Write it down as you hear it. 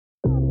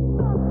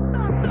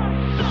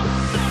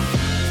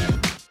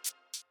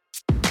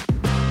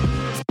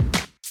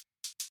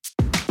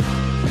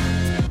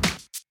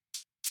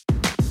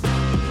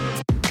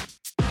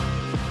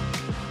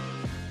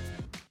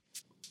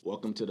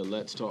Welcome to the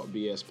Let's Talk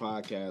BS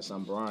podcast.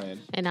 I'm Brian.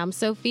 And I'm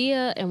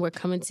Sophia, and we're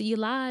coming to you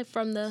live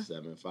from the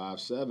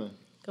 757.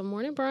 Good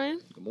morning, Brian.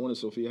 Good morning,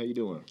 Sophia. How you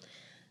doing?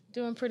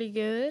 Doing pretty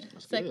good.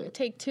 That's good.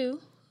 Take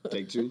two.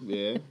 Take two?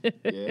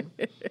 Yeah.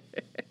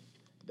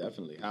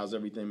 Definitely. How's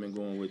everything been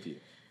going with you?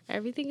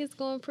 Everything is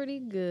going pretty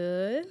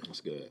good.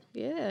 That's good.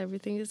 Yeah,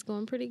 everything is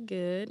going pretty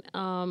good.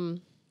 Haven't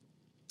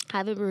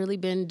really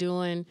been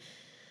doing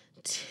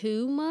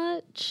too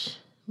much,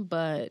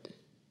 but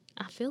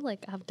I feel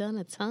like I've done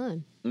a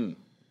ton.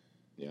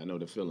 Yeah, I know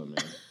the feeling,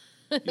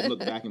 man. You look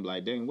back and be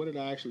like, dang, what did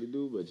I actually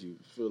do? But you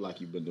feel like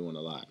you've been doing a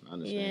lot. I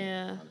understand.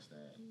 Yeah. I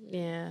understand.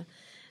 Yeah.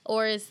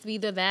 Or it's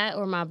either that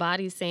or my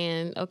body's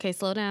saying, okay,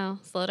 slow down.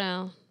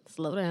 Nah,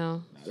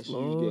 that's you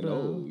just getting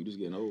old. You just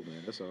getting old,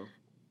 man. That's all.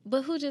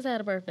 But who just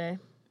had a birthday?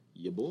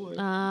 Your boy.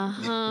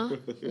 Uh-huh.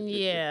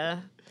 Yeah.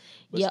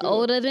 But You're still,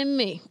 older than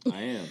me.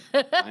 I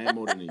am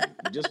older than you.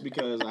 Just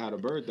because I had a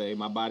birthday,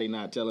 my body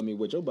not telling me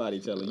what your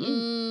body telling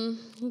you.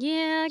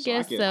 Yeah, I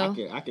guess so.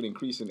 I can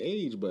increase in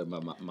age, but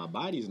my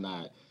body's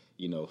not,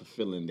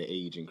 feeling the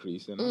age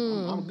increase, and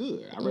I'm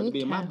good. I'd rather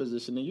be in my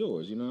position than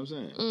yours. You know what I'm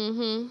saying?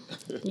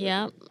 Mm-hmm.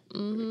 Yeah.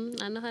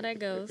 Mm-hmm. I know how that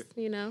goes.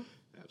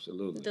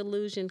 Absolutely.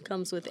 Delusion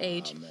comes with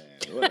age. Oh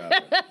man, whatever.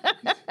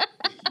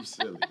 You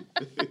silly.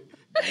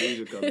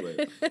 Delusion comes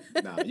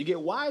with. Nah, you get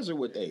wiser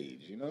with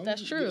age.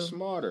 That's true. You get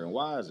smarter and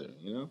wiser.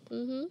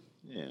 Mm-hmm.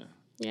 Yeah.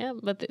 Yeah,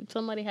 but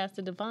somebody has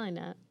to define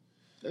that.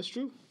 That's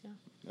true. Yeah.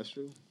 That's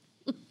true.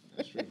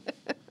 That's true.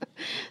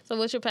 So,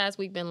 what's your past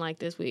week been like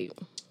this week?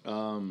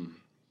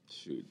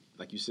 Shoot,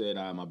 like you said,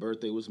 my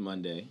birthday was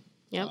Monday.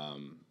 Yep.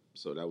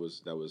 So that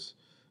was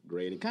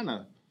great. It kind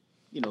of, I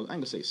ain't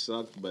gonna say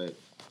sucked, but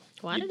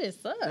Why did it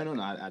suck?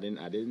 No, I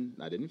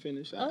didn't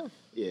finish. Oh.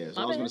 Yeah.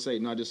 So I was gonna say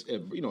no, just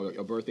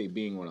your birthday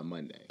being on a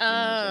Monday.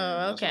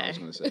 Oh, okay. That's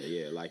what I was gonna say.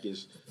 Yeah, like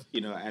it's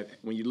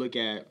when you look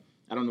at,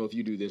 I don't know if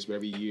you do this, but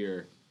every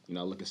year. I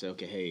look and say,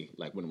 okay, hey,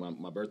 like when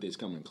my birthday's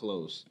coming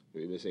close,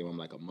 they say when I'm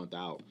like a month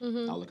out,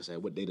 I'll look and say,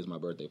 what day does my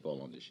birthday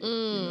fall on this year? You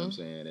know what I'm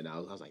saying? And I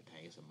was like,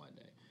 dang, it's a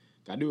Monday.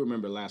 I do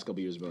remember the last couple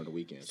of years being on the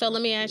weekend. So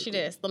let me ask you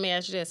this.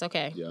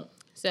 Okay. Yeah.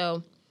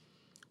 So,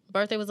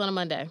 birthday was on a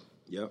Monday.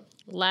 Yep.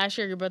 Last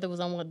year, your birthday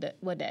was on what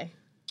day?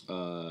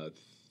 I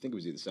think it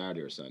was either Saturday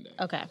or Sunday.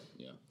 Okay.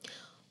 Yeah.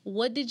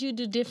 What did you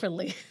do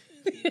differently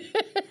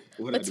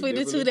between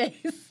the 2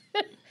 days,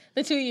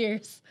 the 2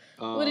 years?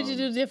 What did you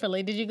do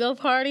differently? Did you go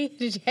party?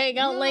 Did you hang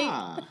out late?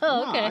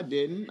 Oh, okay. Nah, I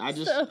didn't. I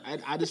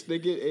just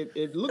think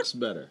it looks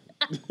better.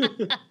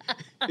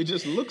 It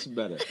just looks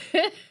better.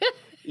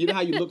 You know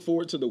how you look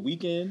forward to the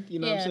weekend? You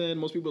know what I'm saying?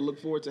 Most people look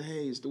forward to,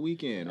 hey, it's the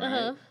weekend, right?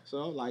 Uh-huh.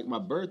 So, like, my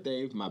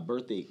birthday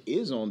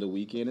is on the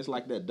weekend. It's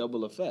like that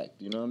double effect,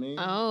 you know what I mean?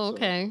 Oh,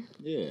 okay.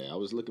 So, yeah, I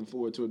was looking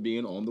forward to it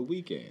being on the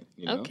weekend,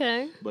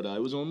 Okay. But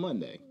it was on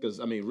Monday. Because,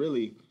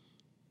 really,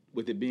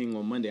 with it being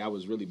on Monday, I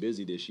was really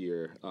busy this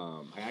year.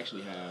 I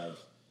actually have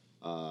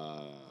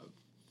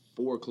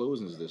 4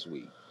 closings this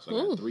week. So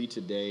I got 3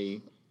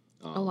 today,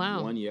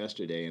 wow. 1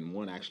 yesterday, and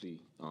 1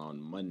 actually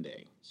on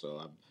Monday.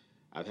 So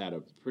I've had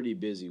a pretty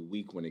busy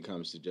week when it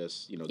comes to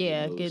just,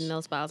 getting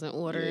those files in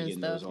order and getting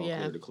stuff. Those all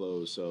clear to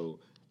close. So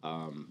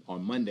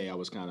on Monday, I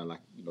was kind of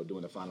like,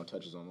 doing the final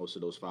touches on most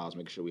of those files,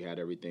 making sure we had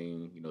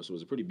everything, so it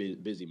was a pretty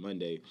busy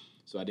Monday.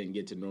 So I didn't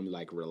get to normally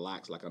like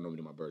relax like I normally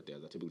do my birthdays.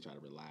 I typically try to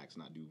relax,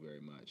 not do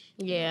very much.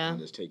 Yeah. And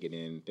just take it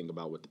in, think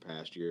about what the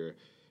past year,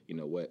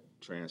 what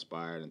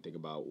transpired, and think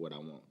about what I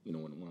want,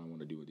 what I want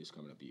to do with this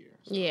coming up year.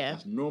 So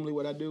that's normally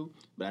what I do,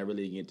 but I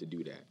really didn't get to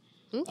do that.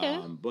 Okay.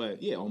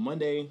 But yeah, on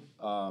Monday,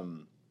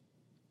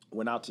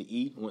 went out to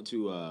eat. Went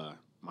to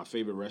my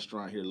favorite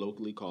restaurant here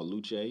locally called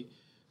Luce.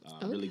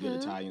 Really good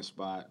Italian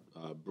spot.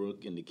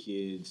 Brooke and the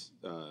kids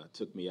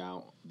took me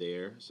out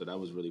there, so that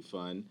was really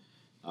fun.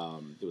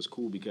 It was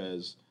cool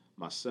because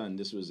my son,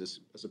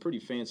 it's a pretty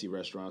fancy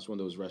restaurant. It's one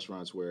of those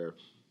restaurants where,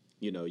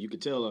 you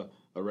could tell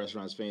a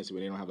restaurant's fancy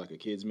when they don't have like a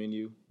kids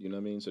menu, you know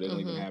what I mean? So they don't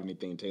even have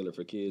anything tailored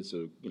for kids,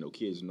 so,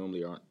 kids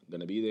normally aren't going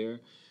to be there.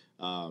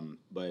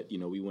 But,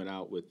 we went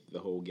out with the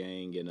whole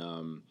gang,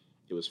 and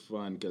it was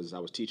fun because I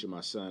was teaching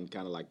my son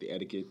kind of like the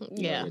etiquette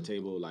at the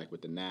table, like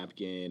with the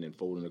napkin and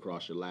folding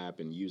across your lap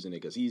and using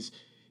it, because he's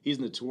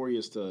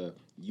notorious to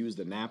use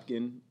the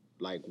napkin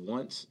like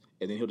once,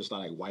 and then he'll just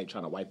start like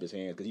trying to wipe his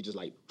hands because he's just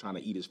like trying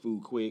to eat his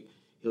food quick.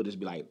 He'll just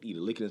be like either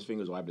licking his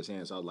fingers or wiping his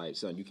hands. So I was like,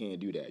 son, you can't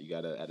do that. You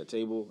gotta at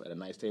a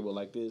nice table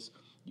like this,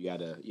 you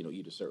gotta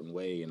eat a certain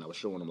way. And I was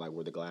showing him like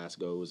where the glass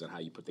goes and how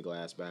you put the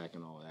glass back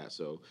and all that.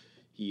 So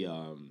he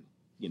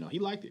he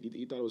liked it.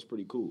 He thought it was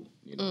pretty cool.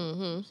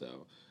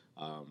 So.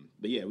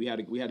 But yeah, we had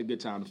a good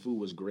time. The food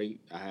was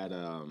great. I had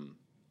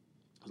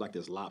it was like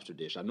this lobster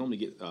dish. I normally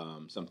get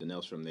something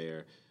else from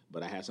there,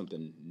 but I had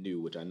something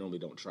new, which I normally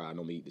don't try. I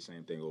normally eat the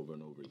same thing over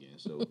and over again.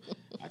 So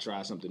I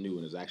tried something new,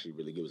 and it was actually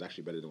really good. It was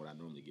actually better than what I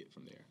normally get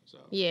from there. So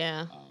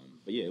yeah.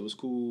 But yeah, it was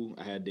cool.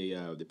 I had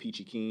the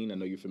Peachy Keen. I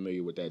know you're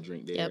familiar with that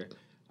drink there. Yep.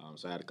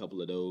 So I had a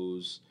couple of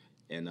those,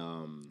 and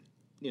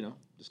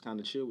just kind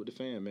of chill with the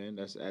fam, man.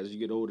 That's as you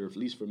get older, at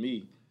least for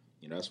me.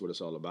 That's what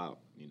it's all about.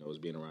 It's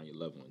being around your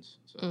loved ones.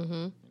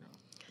 So,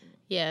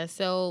 Yeah.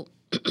 So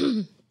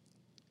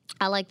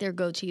I like their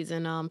goat cheese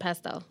and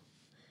pesto.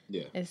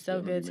 Yeah. It's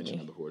so good to me.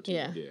 That before too.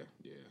 Yeah. Yeah.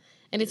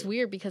 And it's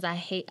weird because I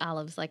hate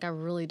olives. Like, I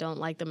really don't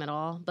like them at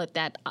all. But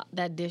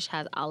that dish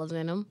has olives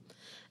in them.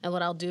 And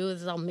what I'll do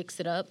is I'll mix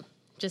it up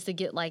just to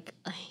get, like,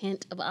 a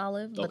hint of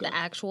olive. But the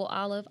actual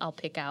olive, I'll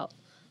pick out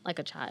like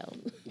a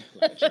child.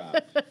 Like a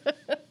child.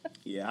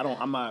 Yeah,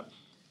 I'm not.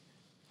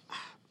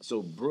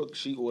 So Brooke,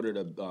 she ordered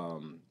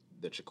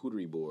the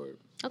charcuterie board.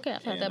 Okay,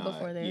 I've had that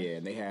before there. Yeah,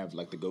 and they have,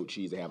 like, the goat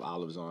cheese. They have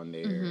olives on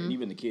there. And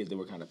even the kids, they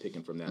were kind of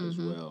picking from that as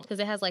well. Because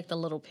it has, like, the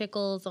little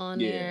pickles on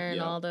there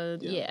and all the...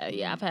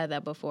 Yeah, I've had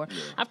that before. Yeah.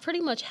 I've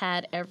pretty much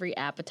had every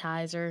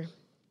appetizer.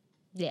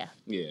 Yeah.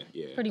 Yeah.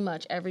 Pretty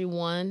much every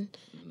one.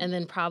 And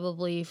then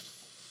probably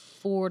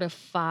 4 to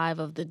 5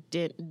 of the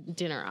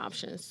dinner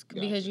options.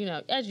 Gotcha. Because,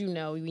 as you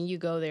know, when you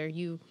go there,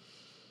 you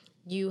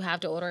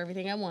have to order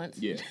everything at once.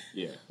 Yeah.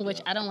 Which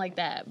I don't like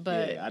that,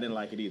 but... Yeah, I didn't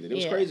like it either. It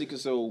was crazy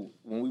because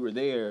when we were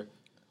there...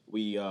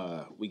 We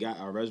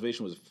got our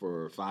reservation was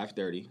for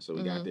 5:30, so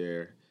we got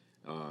there.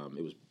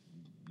 It was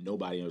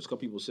nobody. There was a couple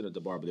people sitting at the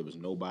bar, but there was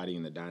nobody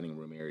in the dining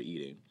room area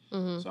eating.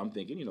 So I'm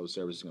thinking, the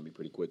service is gonna be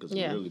pretty quick because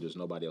literally there's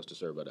nobody else to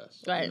serve but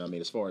us. Right. You know what I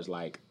mean? As far as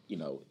like in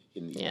the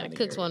the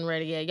cooks wasn't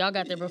ready. Yeah, y'all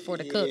got there before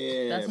the cook.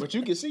 Yeah, but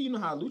you can see,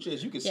 how Lucha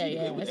is. You can see.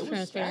 It's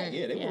transparent.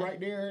 They were right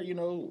there,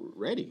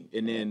 ready.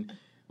 And then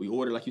we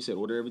ordered, like you said,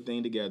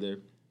 everything together.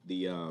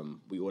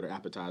 We ordered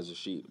appetizer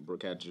sheet.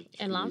 Brooke had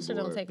and lobster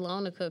don't take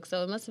long to cook,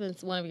 so it must have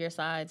been one of your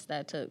sides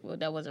that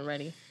wasn't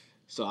ready.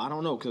 So I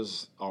don't know,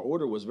 because our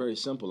order was very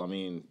simple. I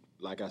mean,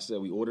 like I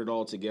said, we ordered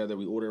all together.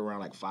 We ordered around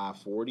like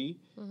 5:40,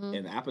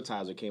 and the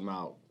appetizer came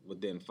out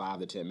within 5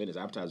 to 10 minutes.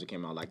 Appetizer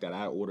came out like that.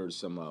 I ordered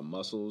some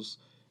mussels,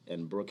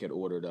 and Brooke had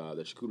ordered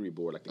the charcuterie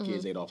board. Like the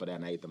kids ate off of that,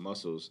 and I ate the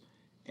mussels.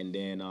 And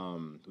then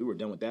we were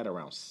done with that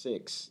around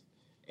 6.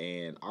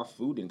 And our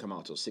food didn't come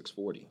out until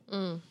 6:40.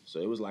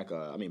 So it was like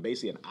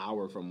basically an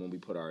hour from when we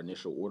put our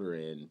initial order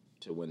in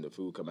to when the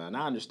food come out. And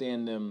I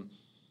understand them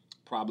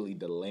probably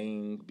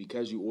delaying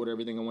because you order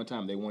everything at one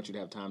time. They want you to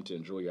have time to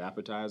enjoy your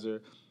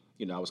appetizer.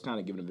 I was kind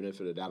of giving the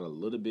benefit of the doubt a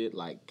little bit,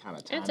 like kind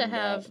of time. And to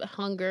have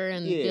hunger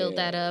and build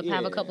that up,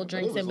 have a couple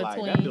drinks in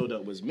between. That build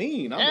up was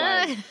mean. I'm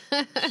like,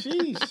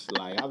 sheesh.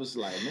 Like, I was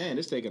like, man,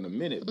 it's taking a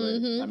minute. But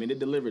it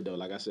delivered though.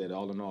 Like I said,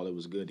 all in all, it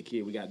was good.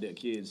 We got the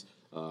kids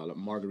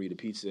margarita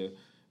pizza.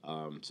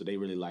 So they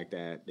really liked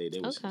that. They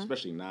was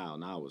especially now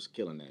was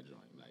killing that joint.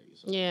 Like,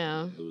 so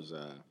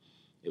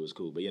it was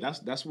cool. But yeah,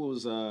 that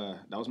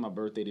was my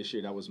birthday this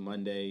year. That was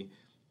Monday.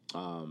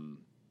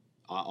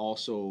 I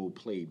also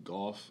played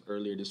golf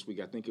earlier this week.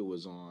 I think it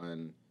was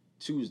on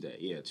Tuesday.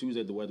 Yeah,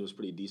 Tuesday the weather was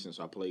pretty decent,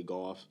 so I played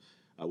golf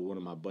with one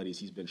of my buddies.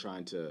 He's been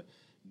trying to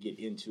get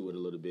into it a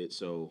little bit,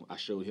 so I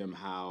showed him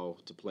how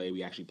to play.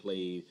 We actually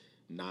played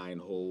 9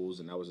 holes,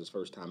 and that was his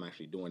first time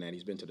actually doing that.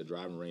 He's been to the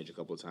driving range a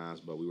couple of times,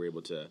 but we were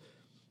able to,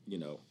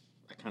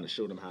 I kind of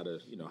showed him how to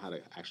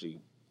actually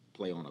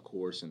play on a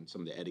course and some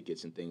of the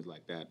etiquettes and things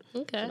like that.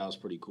 Okay. So that was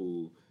pretty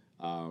cool.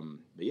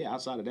 But yeah,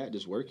 outside of that,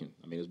 just working.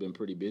 It's been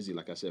pretty busy.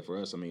 Like I said, for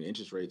us,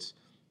 interest rates,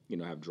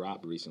 have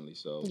dropped recently.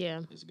 So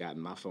it's gotten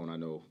my phone, I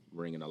know,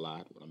 ringing a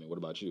lot. What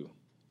about you?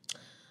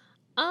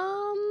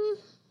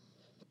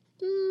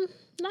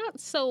 Not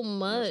so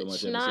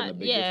much.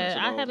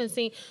 I haven't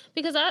seen,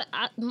 because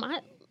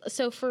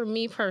so for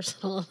me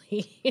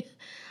personally,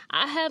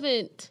 I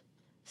haven't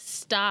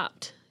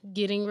stopped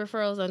getting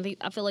referrals.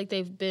 I feel like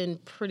they've been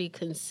pretty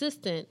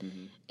consistent.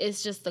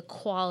 It's just the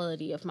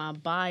quality of my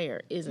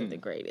buyer isn't the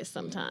greatest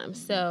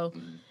sometimes. So,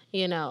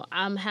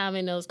 I'm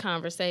having those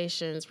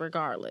conversations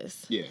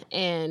regardless. Yeah.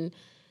 And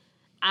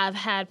I've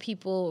had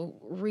people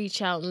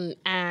reach out and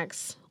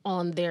ask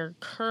on their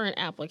current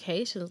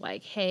applications,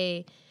 like,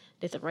 hey,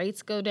 did the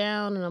rates go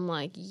down? And I'm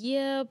like,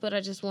 yeah, but I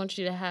don't want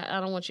you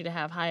to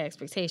have high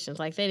expectations.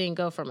 Like, they didn't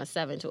go from a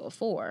 7 to a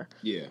 4.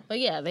 Yeah. But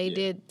yeah, they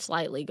did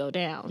slightly go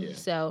down. Yeah.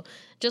 So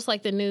just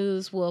like the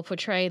news will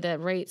portray that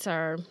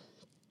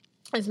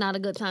it's not a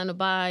good time to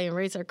buy and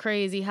rates are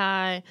crazy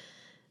high,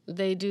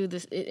 they do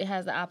this. It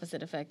has the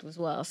opposite effect as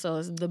well.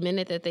 So the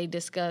minute that they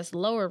discuss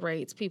lower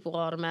rates, people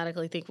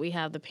automatically think we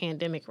have the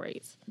pandemic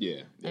rates.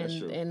 Yeah, that's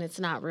true. And it's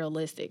not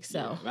realistic.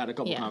 So I've had a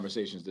couple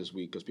conversations this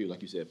week because people,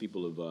 like you said,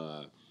 people have,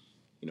 a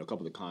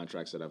couple of the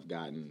contracts that I've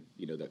gotten,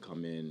 that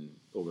come in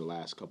over the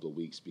last couple of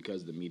weeks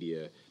because the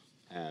media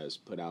has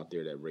put out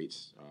there that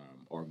rates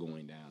are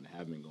going down,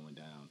 have been going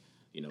down.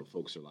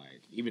 Folks are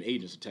like, even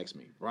agents text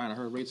me, Brian, I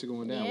heard rates are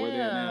going down. Yeah. Where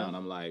they're at now? And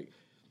I'm like,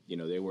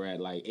 they were at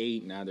like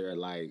 8, now they're at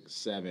like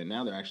 7.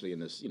 Now they're actually in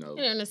this,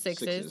 they're in the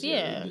 6s.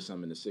 Yeah. There's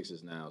some in the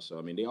 6s now.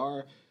 So, they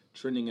are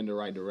trending in the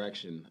right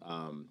direction,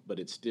 but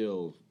it's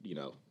still,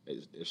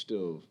 they're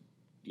still,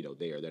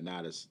 there. They're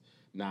not in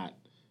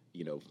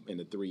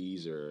the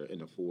 3s or in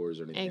the 4s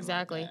or anything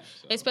exactly. like that.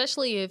 So.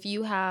 Especially if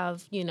you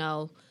have,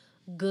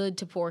 good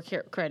to poor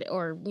credit,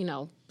 or,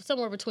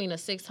 somewhere between a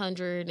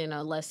 600 and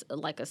let's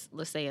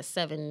say a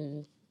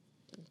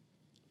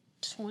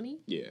 720.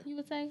 Yeah. You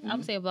would say? I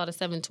would say about a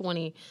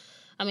 720.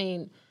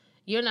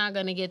 You're not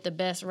going to get the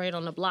best rate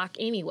on the block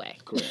anyway.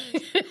 Correct.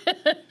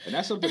 And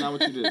that's something I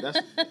want you to. I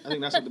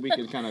think that's something we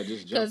can kind of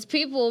just jump. Because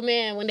people,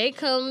 man, when they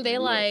come, they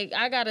like,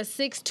 I got a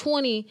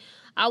 620.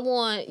 I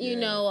want, you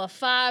know, a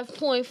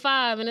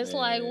 5.5. And it's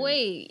like,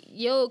 wait,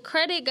 your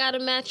credit got to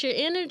match your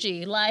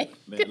energy. Like,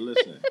 man,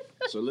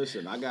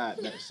 listen. I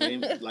got that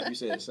same, like you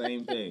said,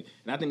 same thing.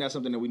 And I think that's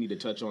something that we need to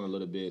touch on a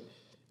little bit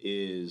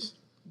is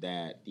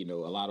that, you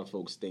know, a lot of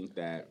folks think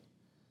that,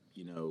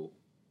 you know,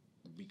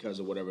 because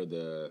of whatever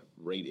the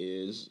rate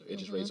is,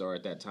 interest rates are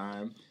at that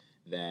time,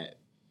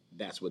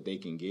 that's what they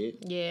can get.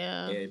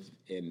 Yeah.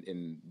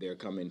 And they're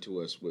coming to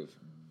us with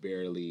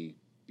barely,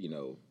 you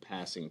know,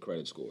 passing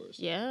credit scores.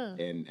 Yeah.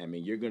 And I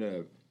mean, you're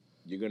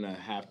gonna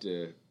have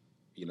to,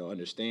 you know,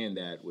 understand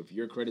that if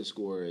your credit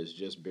score is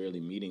just barely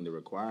meeting the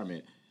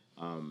requirement,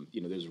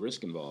 you know, there's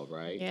risk involved,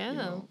 right? Yeah. You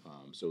know,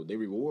 so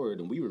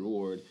we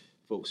reward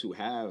folks who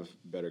have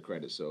better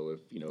credit. So if,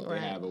 you know, if they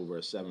have over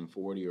a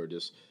 740 or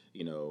just,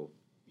 you know,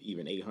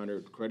 even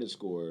 800 credit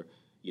score,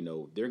 you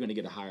know, they're going to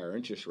get a higher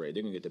interest rate.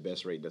 They're going to get the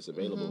best rate that's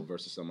available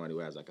versus somebody who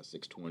has like a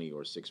 620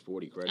 or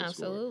 640 credit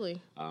score.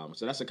 Absolutely.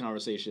 So that's a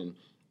conversation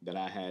that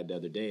I had the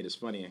other day. It's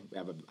funny.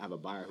 I have a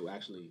buyer who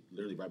actually,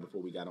 literally right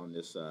before we got on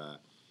this,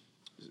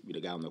 we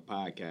got on the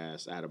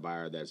podcast, I had a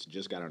buyer that's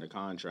just got under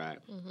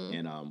contract,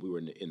 and we were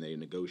in the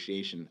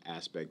negotiation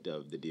aspect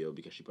of the deal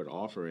because she put an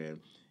offer in,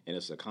 and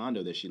it's a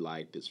condo that she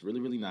liked. It's really,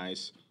 really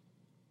nice.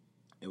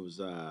 It was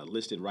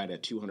listed right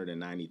at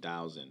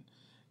 $290,000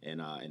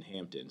 in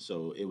Hampton.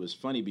 So it was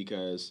funny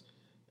because,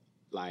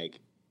 like,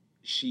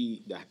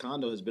 the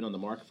condo has been on the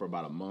market for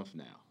about a month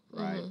now,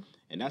 right?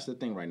 And that's the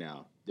thing right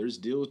now. There's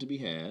deals to be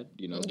had,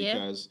 you know,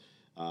 because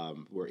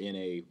we're in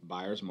a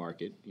buyer's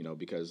market, you know,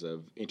 because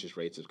of interest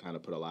rates have kind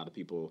of put a lot of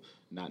people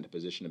not in a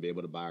position to be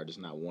able to buy or just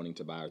not wanting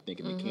to buy or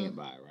thinking they can't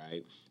buy,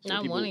 right? So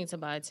not wanting to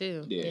buy,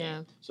 too.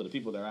 Yeah. So the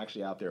people that are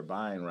actually out there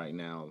buying right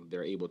now,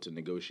 they're able to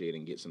negotiate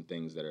and get some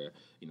things that are,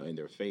 you know, in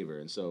their favor.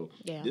 And so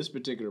this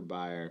particular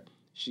buyer,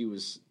 she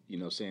was, you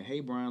know, saying, hey,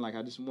 Brian, like,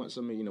 I just want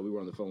something, you know, we were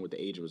on the phone with the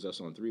agent, it was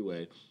us on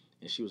three-way,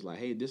 and she was like,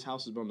 hey, this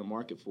house has been on the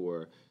market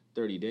for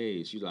 30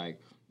 days. She's like,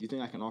 do you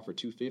think I can offer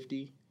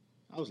 $250?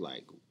 I was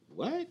like,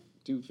 what?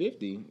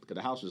 $250? Because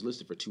the house was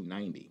listed for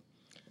 $290.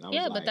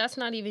 Yeah, but that's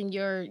not even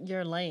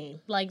your lane.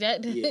 Like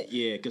that.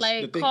 Yeah,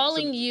 like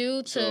calling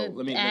you to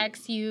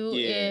ask you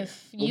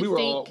if you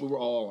think. We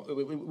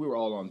were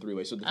all on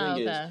three-way. So the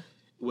thing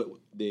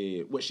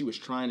is, what she was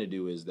trying to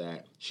do is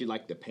that she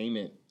liked the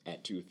payment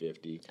at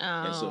 $250,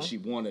 and so she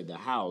wanted the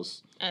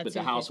house, but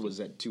the house was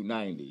at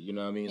 $290. You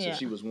know what I mean? So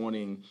she was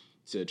wanting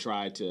to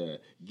try to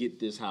get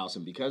this house,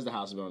 and because the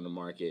house has been on the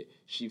market,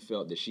 she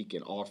felt that she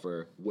can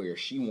offer where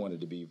she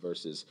wanted to be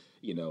versus,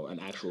 you know, an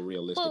actual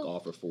realistic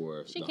offer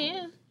for the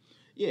home.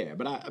 Yeah,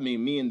 but I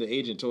mean, me and the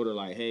agent told her,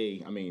 like,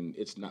 hey, I mean,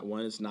 it's not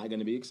going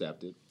to be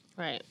accepted.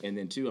 Right. And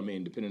then two, I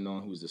mean, depending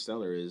on who the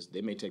seller is,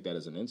 they may take that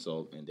as an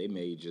insult, and they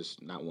may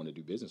just not want to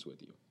do business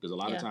with you. Because a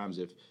lot of times,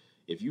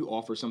 if you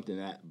offer something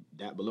that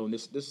below, and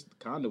this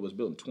condo was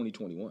built in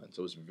 2021,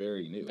 so it's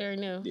very new. Very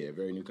new. Yeah,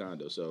 very new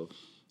condo. So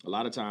a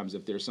lot of times,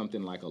 if there's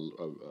something like a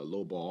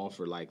low ball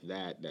offer like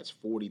that, that's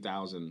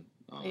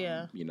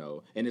 $40,000. You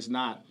know, and it's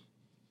not.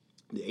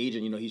 The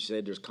agent, you know, he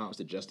said there's comps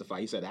to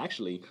justify. He said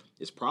actually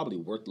it's probably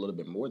worth a little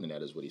bit more than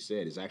that, is what he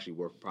said. It's actually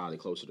worth probably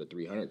closer to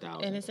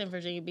 $300,000. And it's in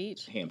Virginia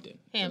Beach? Hampton.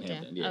 Yeah,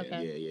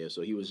 okay. Yeah.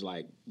 So he was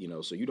like, you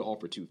know, so you to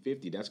offer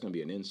 $250, that's going to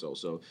be an insult.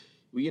 So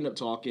we ended up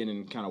talking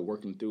and kind of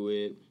working through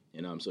it.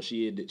 And so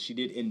she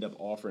did end up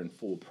offering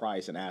full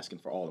price and asking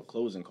for all the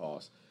closing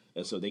costs.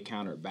 And so they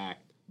countered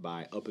back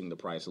by upping the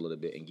price a little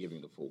bit and giving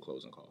the full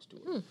closing cost to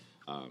her.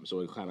 So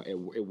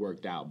it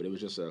worked out, but it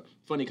was just a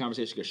funny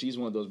conversation because she's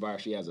one of those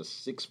buyers. She has a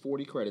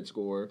 640 credit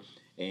score,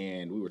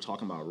 and we were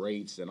talking about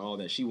rates and all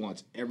that. She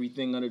wants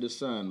everything under the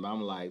sun. But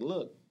I'm like,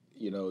 look,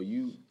 you know,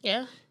 you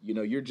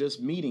know, you're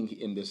just meeting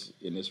in this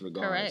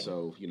regard. Correct.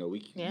 So you know,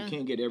 you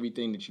can't get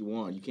everything that you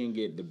want. You can't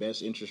get the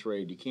best interest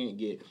rate. You can't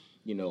get,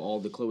 you know,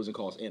 all the closing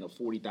costs and a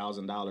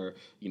 $40,000,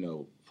 you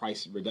know,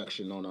 price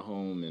reduction on a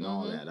home and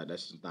all that.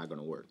 That's just not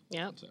going to work.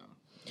 Yeah. So.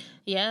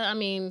 Yeah, I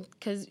mean,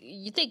 because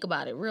you think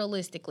about it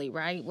realistically,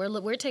 right?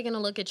 We're taking a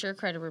look at your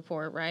credit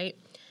report, right?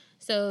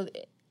 So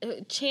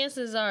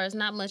chances are it's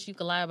not much you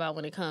can lie about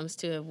when it comes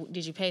to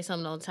did you pay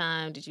something on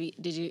time? Did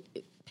you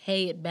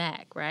pay it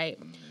back, right?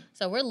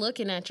 So we're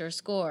looking at your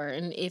score,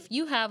 and if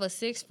you have a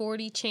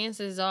 640,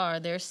 chances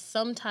are there's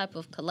some type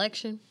of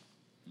collection,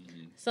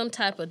 some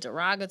type of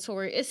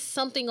derogatory. It's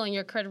something on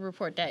your credit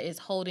report that is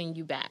holding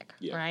you back,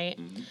 right?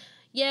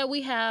 Yeah,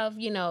 we have,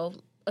 you know,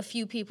 a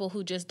few people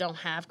who just don't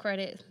have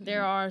credit.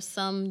 There are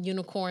some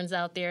unicorns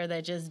out there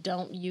that just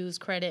don't use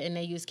credit and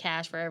they use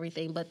cash for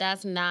everything, but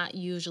that's not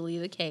usually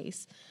the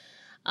case.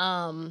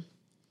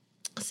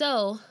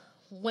 So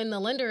when the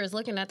lender is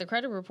looking at the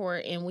credit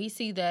report and we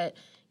see that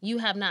you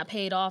have not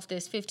paid off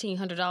this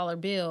 $1,500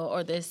 bill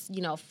or this,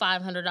 you know,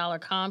 $500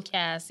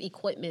 Comcast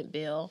equipment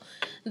bill,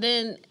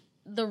 then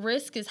the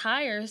risk is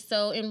higher.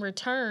 So in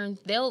return,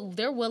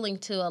 they're willing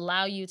to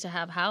allow you to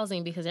have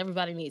housing because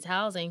everybody needs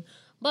housing.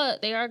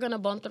 but they are going to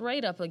bump the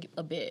rate up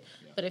a bit.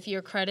 Yeah. But if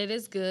your credit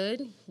is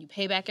good, you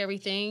pay back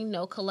everything,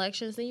 no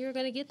collections, then you're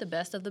going to get the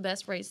best of the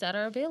best rates that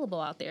are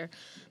available out there.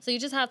 So you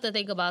just have to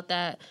think about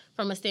that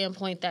from a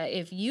standpoint that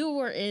if you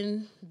were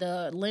in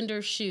the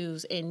lender's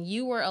shoes and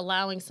you were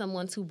allowing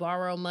someone to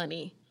borrow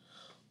money,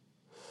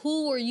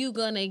 who are you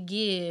going to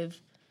give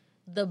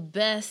the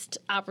best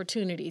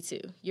opportunity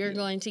to? You're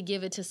going to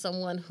give it to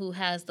someone who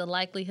has the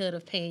likelihood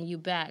of paying you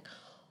back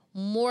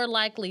more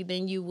likely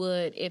than you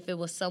would if it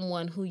was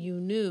someone who you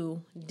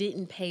knew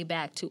didn't pay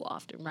back too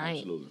often, right?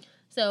 Absolutely.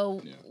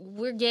 So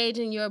we're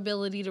gauging your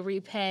ability to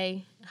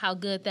repay, how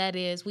good that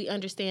is. We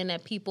understand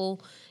that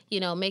people,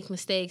 make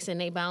mistakes and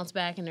they bounce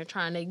back and they're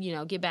trying to,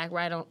 get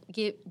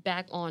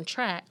back on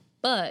track,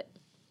 but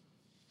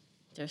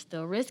there's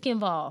still risk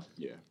involved.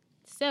 Yeah.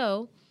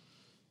 So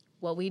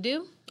what we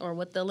do, or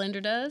what the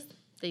lender does,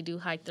 they do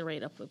hike the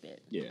rate up a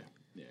bit. Yeah,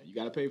 you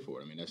got to pay for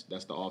it. I mean,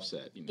 that's the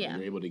offset.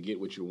 You're able to get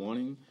what you're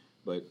wanting,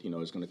 but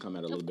it's going to come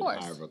at a little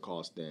bit higher of a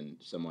cost than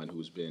someone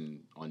who's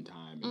been on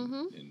time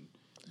and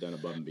done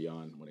above and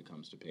beyond when it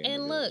comes to paying.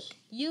 And look,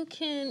 you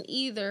can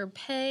either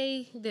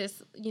pay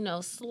this,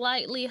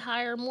 slightly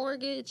higher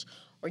mortgage,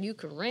 or you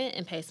can rent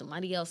and pay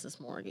somebody else's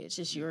mortgage.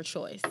 It's your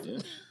choice. Yeah,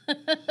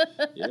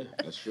 yeah,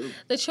 that's true.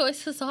 The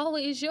choice is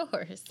always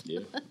yours. Yeah,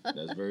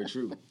 that's very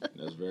true.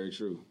 That's very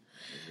true.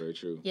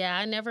 Yeah,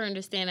 I never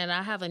understand it.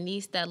 I have a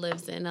niece that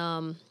lives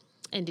in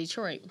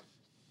Detroit,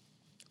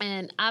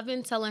 and I've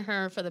been telling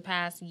her for the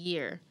past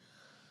year,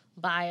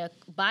 buy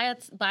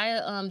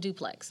a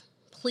duplex.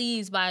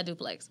 Please buy a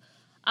duplex.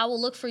 I will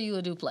look for you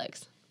a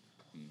duplex.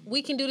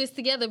 We can do this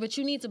together, but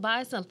you need to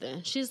buy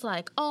something. She's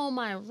like, oh,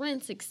 my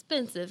rent's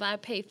expensive. I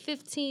pay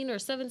 $1,500 or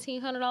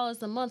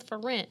 $1,700 a month for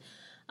rent.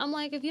 I'm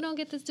like, if you don't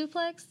get this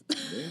duplex,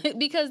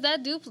 because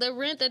the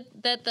rent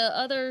that the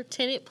other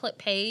tenant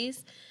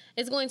pays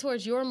is going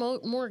towards your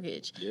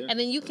mortgage. Yeah. And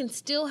then you can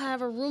still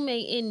have a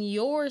roommate in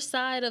your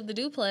side of the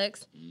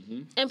duplex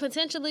and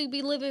potentially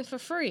be living for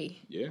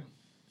free. Yeah.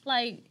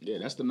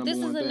 That's the number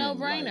one thing. This is a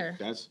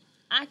no-brainer.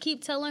 I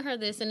keep telling her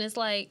this, and it's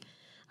like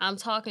I'm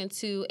talking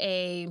to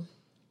a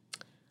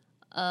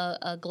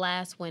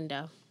glass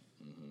window.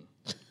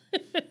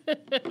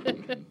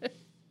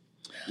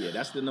 Yeah,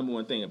 that's the number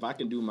one thing. If I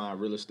can do my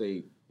real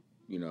estate,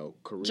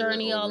 career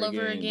journey all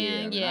over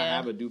again, I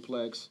have a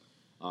duplex,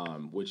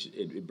 which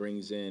it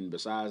brings in,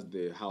 besides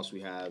the house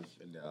we have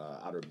in the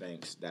Outer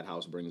Banks, that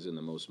house brings in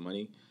the most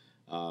money.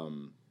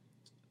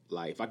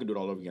 If I could do it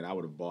all over again, I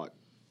would have bought.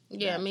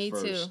 Yeah, me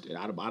first. too. And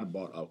I'd have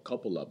bought a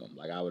couple of them.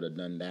 I would have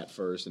done that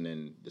first, and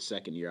then the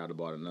second year I'd have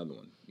bought another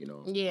one.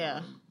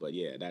 Yeah. But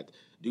yeah, that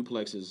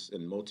duplexes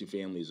and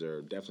multifamilies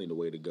are definitely the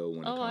way to go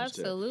when it comes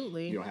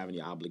absolutely. To you don't have any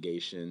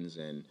obligations,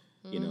 and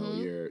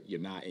you're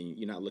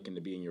not looking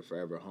to be in your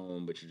forever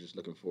home, but you're just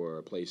looking for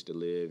a place to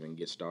live and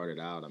get started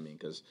out. I mean,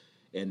 because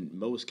in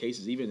most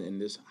cases, even in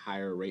this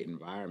higher rate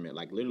environment,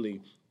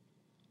 literally,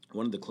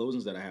 one of the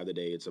closings that I have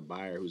today, it's a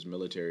buyer who's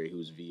military,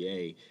 who's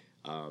VA.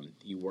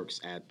 He works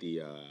at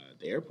the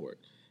airport,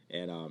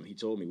 and he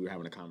told me, we were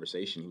having a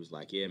conversation. He was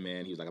like, "Yeah,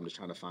 man." He was like, "I'm just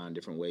trying to find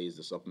different ways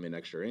to supplement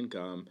extra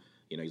income."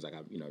 He's like,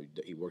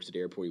 he works at the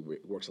airport. He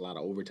works a lot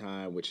of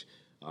overtime, which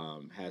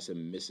has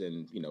him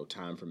missing,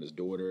 time from his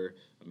daughter.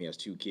 He has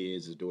 2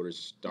 kids. His daughter's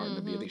starting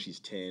to be, I think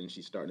she's 10.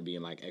 She's starting to be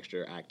in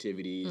extra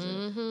activities,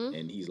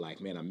 and he's like,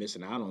 "Man, I'm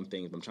missing out on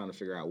things. I'm trying to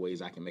figure out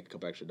ways I can make a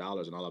couple extra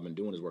dollars, and all I've been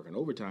doing is working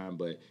overtime,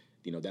 but."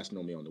 That's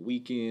normally on the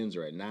weekends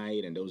or at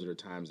night, and those are the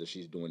times that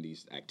she's doing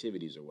these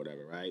activities or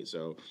whatever, right?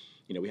 So,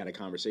 we had a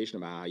conversation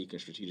about how you can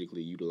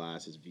strategically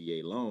utilize his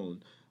VA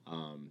loan,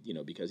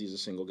 because he's a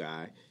single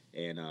guy,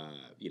 and,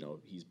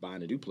 he's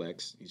buying a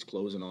duplex, he's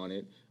closing on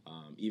it,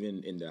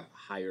 even in the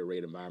higher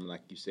rate environment,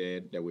 like you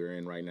said, that we're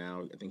in right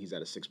now. I think he's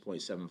at a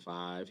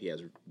 6.75. He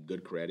has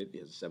good credit. He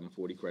has a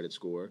 740 credit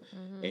score,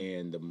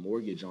 and the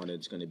mortgage on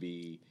it's going to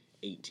be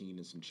 18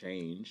 and some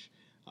change.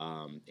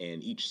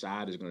 And each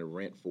side is going to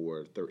rent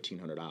for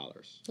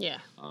 $1,300. Yeah.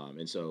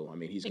 And so,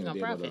 he's going to be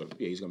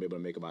able to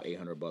make about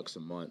 $800 a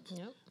month.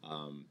 Yep.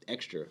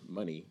 Extra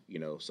money,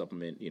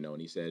 supplement,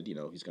 and he said,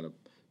 he's going to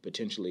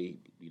potentially,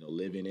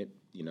 live in it,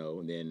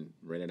 and then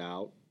rent it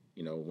out,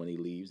 when he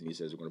leaves. And he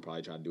says we're going to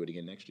probably try to do it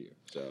again next year.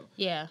 So,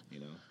 yeah.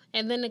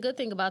 And then the good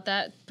thing about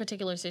that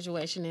particular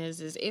situation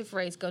is if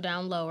rates go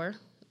down lower,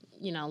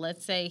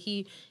 let's say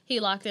he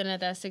locked in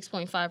at that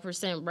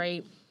 6.5%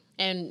 rate,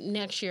 and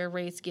next year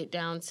rates get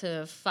down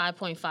to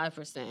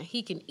 5.5%.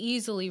 He can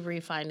easily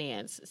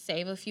refinance,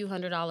 save a few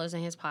 $100s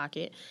in his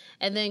pocket,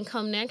 and then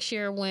come next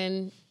year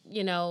when,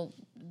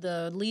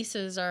 the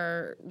leases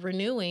are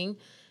renewing,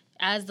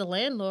 as the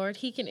landlord,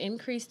 he can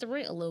increase the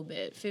rent a little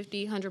bit,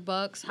 $50,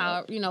 $100,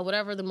 how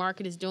whatever the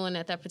market is doing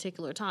at that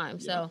particular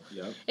time. So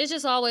it's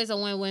just always a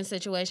win-win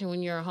situation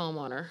when you're a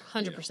homeowner,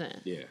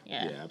 100%. Yeah,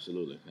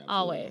 absolutely.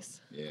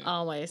 Always.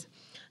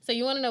 So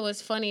you want to know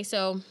what's funny?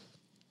 So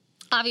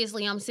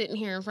obviously, I'm sitting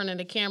here in front of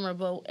the camera,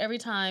 but every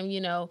time,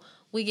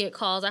 we get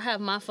calls, I have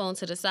my phone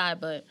to the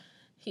side, but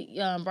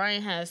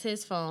Brian has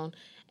his phone.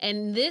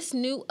 And this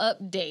new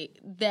update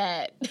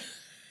that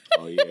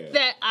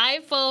that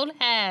iPhone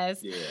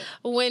has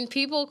when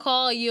people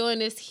call you in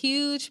this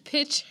huge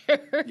picture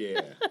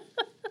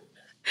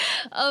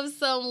of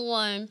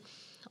someone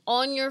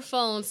on your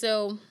phone.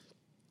 So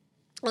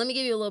let me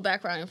give you a little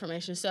background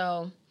information.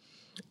 So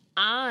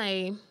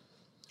I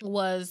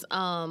was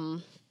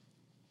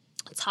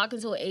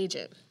talking to an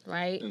agent,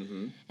 right?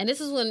 Mm-hmm. And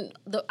this is when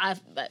I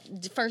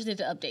first did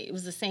the update. It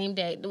was the same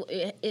day.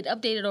 It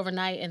updated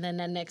overnight, and then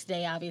the next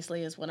day,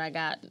 obviously, is when I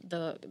got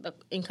the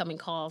incoming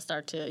calls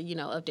start to,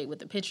 update with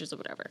the pictures or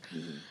whatever.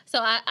 Mm-hmm.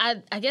 So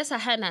I guess I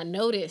had not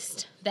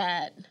noticed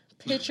that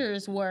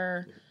pictures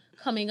were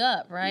coming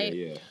up, right?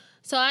 Yeah.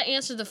 So I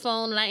answered the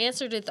phone, and I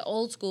answered it the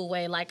old school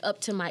way, like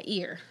up to my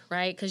ear,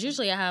 right? Because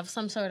usually I have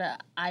some sort of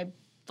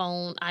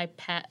iPhone,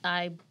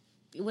 iPad,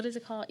 what is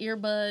it called?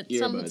 Earbud?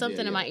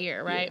 Something in my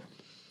ear, right?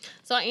 Yeah.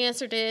 So I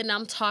answered it, and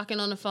I'm talking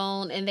on the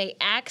phone, and they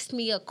asked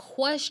me a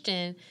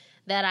question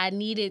that I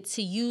needed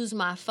to use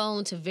my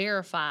phone to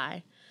verify.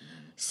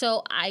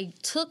 So I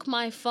took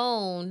my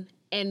phone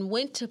and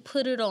went to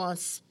put it on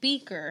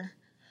speaker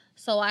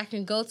so I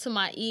can go to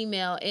my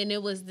email, and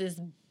it was this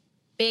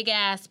big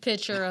ass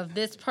picture of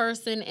this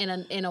person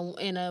and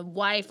a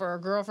wife or a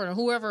girlfriend or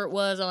whoever it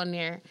was on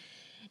there.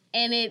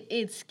 And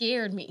it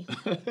scared me.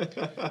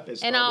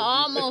 And I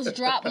almost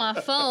dropped my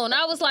phone.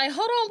 I was like,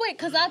 hold on, wait,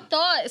 because I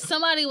thought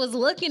somebody was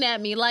looking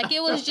at me. Like,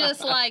 it was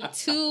just, like,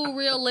 too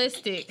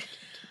realistic.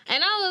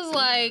 And I was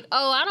like,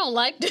 oh, I don't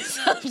like this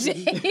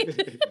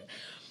update.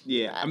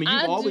 Yeah, I mean,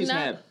 you've always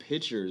had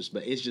pictures,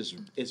 but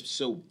it's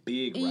so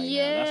big right now. I think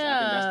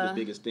that's the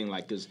biggest thing,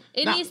 like, because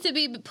it needs to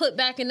be put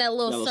back in that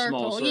little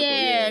circle.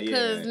 Yeah,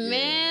 because,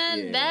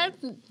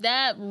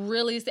 that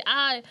really...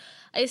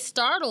 It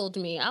startled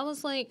me. I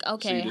was like,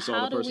 okay, so you just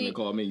saw the person that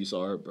called me. You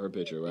saw her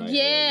picture, right?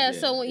 Yeah.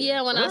 So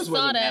when I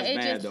saw that,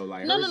 it just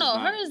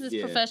hers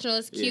is professional.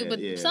 It's cute, but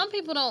some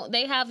people don't.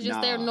 They have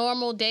just their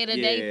normal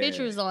day-to-day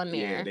pictures on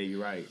there. Yeah,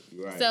 you're right.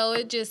 So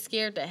it just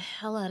scared the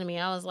hell out of me.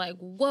 I was like,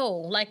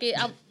 whoa,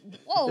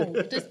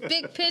 this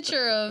big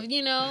picture of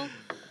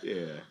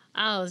Yeah.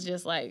 I was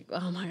just like,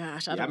 oh my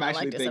gosh, I don't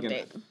like this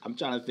update. I'm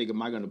trying to think,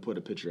 am I going to put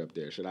a picture up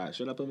there? Should I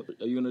put,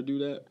 are you going to do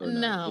that? Or no. You're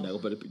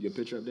not going to put your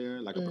picture up there?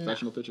 Like a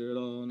professional picture at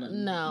all?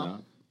 No.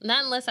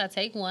 Not unless I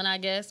take one, I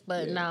guess.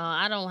 But no,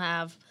 I don't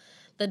have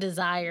the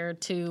desire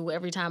to,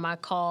 every time I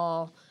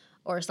call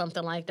or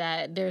something like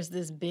that, there's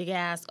this big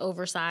ass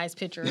oversized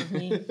picture of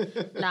me.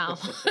 No,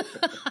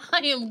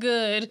 I am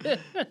good.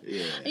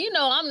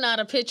 I'm not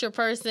a picture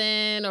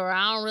person, or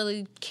I don't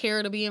really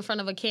care to be in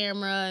front of a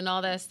camera and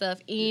all that stuff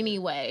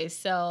anyway.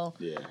 So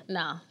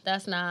no,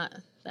 that's not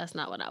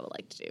what I would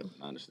like to do.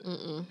 I understand.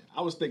 Mm-mm.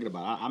 I was thinking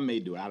about it. I may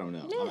do it. I don't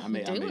know. Yeah, I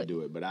may do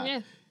it, but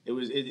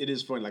it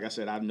is funny. Like I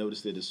said, I've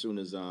noticed it as soon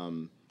as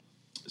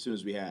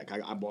we had.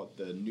 I bought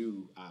the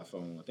new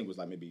iPhone. I think it was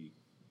like maybe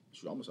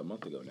almost a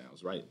month ago now. It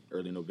was right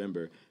early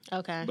November.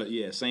 Okay. But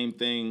yeah, same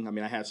thing. I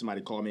mean, I had somebody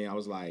call me. I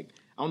was like,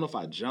 I don't know if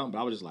I jumped, but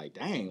I was just like,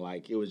 dang,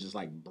 like it was just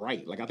like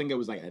bright. Like I think it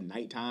was like at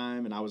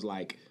nighttime, and I was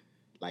like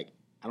I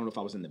don't know if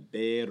I was in the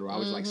bed or I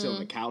was like sitting on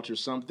the couch or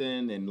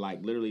something, and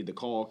like literally the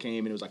call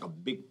came and it was like a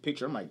big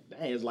picture. I'm like,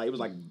 dang, it was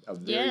like a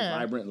very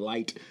vibrant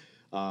light.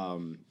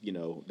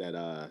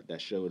 That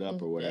showed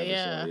up or whatever.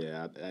 Yeah. So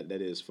yeah,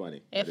 that is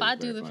funny. If I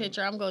do the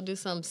picture, I'm gonna do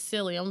something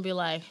silly. I'm gonna be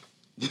like,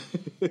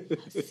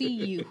 I see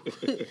you.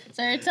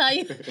 So every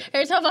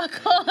time I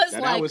call,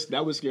 it's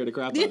that would scare the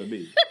crap out of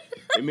me.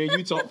 And man,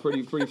 you talk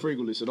pretty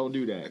frequently, so don't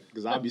do that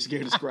because I'll be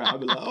scared as crap. I'll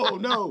be like, oh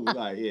no,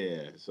 like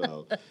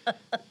so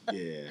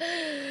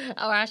yeah.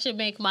 Or I should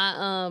make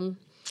my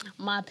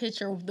my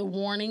picture the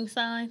warning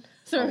sign.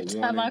 So every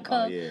time I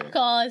call,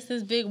 it's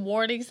this big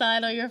warning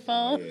sign on your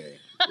phone.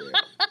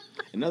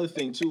 Another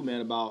thing too,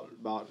 man, about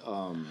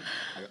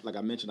like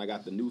I mentioned, I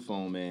got the new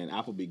phone, man.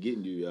 Apple be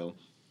getting you, yo.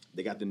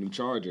 They got the new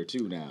charger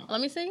too now.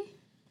 Let me see.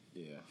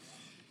 Yeah.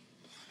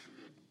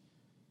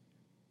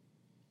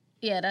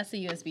 Yeah, that's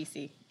the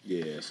USB-C.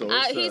 Yeah. So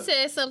he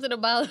said something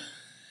about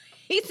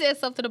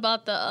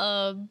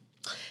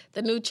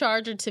the new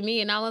charger to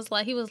me, and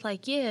he was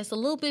like, yeah, it's a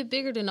little bit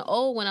bigger than the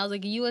old one. I was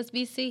like,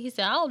 USB-C. He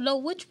said, I don't know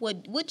which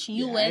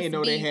USB. I didn't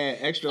know they had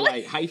extra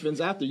like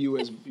hyphens after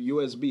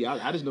USB.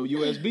 I just know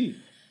USB.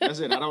 That's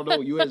it. I don't know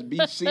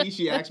USB-C.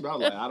 She asked me. I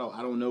was like, I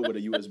don't know what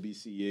a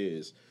USB-C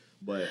is,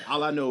 but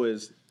all I know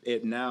is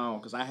it now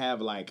because I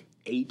have like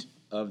 8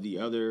 of the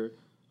other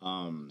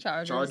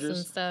chargers and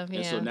stuff. Yeah.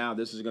 And so now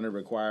this is going to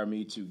require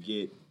me to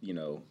get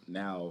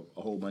now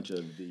a whole bunch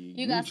of the.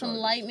 You got some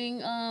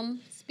lightning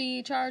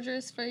speed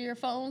chargers for your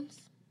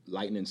phones.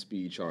 Lightning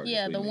speed chargers.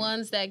 Yeah, the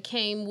ones that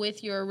came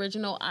with your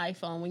original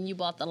iPhone when you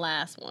bought the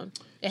last one.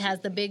 It has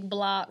the big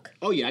block.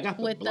 Oh yeah, I got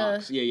the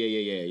blocks.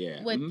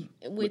 Yeah.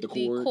 With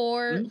the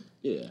cord.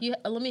 Mm-hmm. Yeah.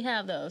 Let me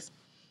have those.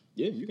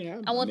 Yeah, you can have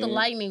them. I want the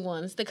lightning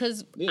ones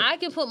because I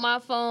can put my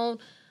phone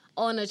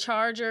on a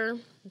charger,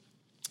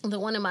 the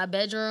one in my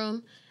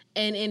bedroom,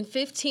 and in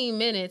 15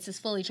 minutes it's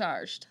fully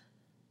charged.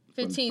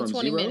 15,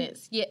 20 zero?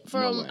 minutes. Yeah,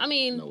 from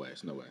no way.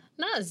 No way.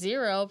 Not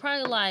zero,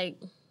 probably like.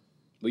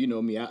 Well, you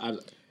know me, I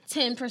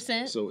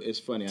 10%. So it's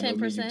funny. I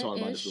know you talked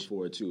about this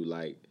before too.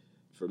 Like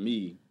for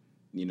me,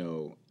 you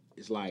know,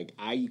 it's like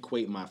I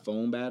equate my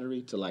phone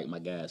battery to like my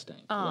gas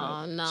tank. Oh,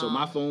 right? no. So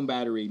my phone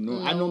battery,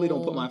 I normally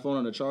don't put my phone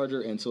on the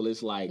charger until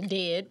it's like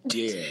dead.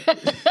 Yeah.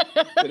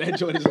 So that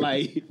joint is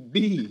like,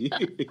 B,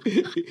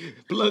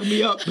 plug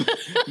me up.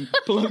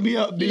 Plug me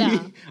up, B. Nah.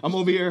 I'm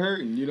over here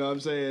hurting. You know what I'm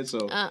saying?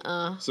 So,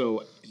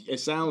 So it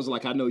sounds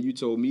like, I know you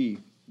told me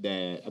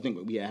that, I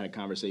think we had a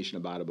conversation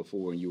about it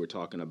before, and you were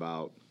talking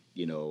about,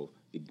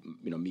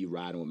 me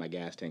riding with my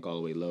gas tank all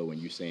the way low, and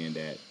you saying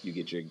that you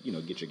get your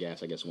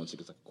gas, I guess, once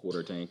it's like a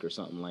quarter tank or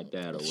something like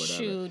that, or whatever.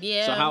 Shoot,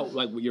 yeah. So how,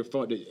 like, with your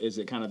phone, is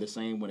it kind of the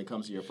same when it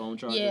comes to your phone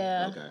charger?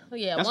 Yeah. Okay.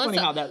 Yeah. That's funny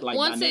how that, like,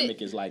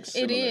 dynamic is, like,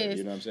 similar. It is.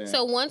 You know what I'm saying?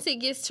 So once it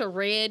gets to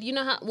red, you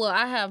know how, well,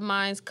 I have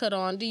mine's cut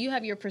on. Do you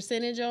have your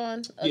percentage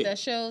on that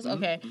shows?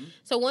 Mm-hmm. Okay. Mm-hmm.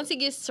 So once it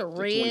gets to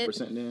red.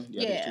 20% then?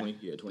 Yeah.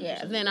 20%.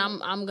 Yeah. Then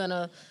I'm going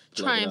to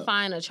try and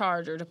find a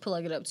charger to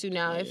plug it up to.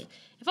 Now,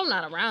 if I'm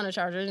not around a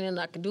charger, then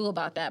I can do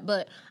about that.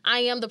 But I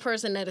am the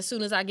person that as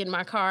soon as I get in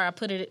my car, I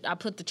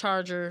put the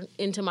charger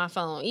into my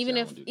phone. Even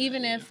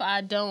if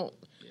I don't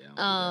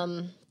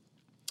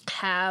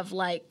have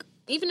like,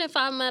 even if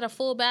I'm at a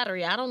full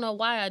battery, I don't know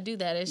why I do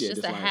that. It's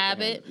just a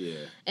habit. Yeah.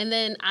 And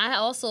then I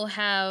also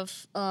have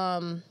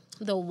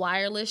the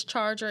wireless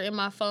charger in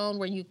my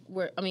phone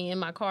in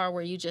my car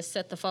where you just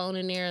set the phone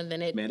in there and then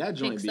it that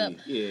joint picks up.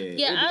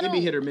 It'd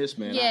be hit or miss,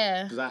 man.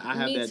 Yeah. Because I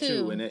have that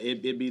too. And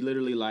it'd be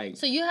literally like.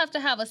 So you have to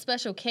have a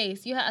special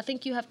case. I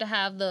think you have to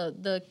have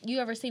you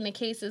ever seen the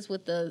cases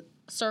with the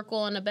circle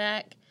on the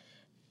back?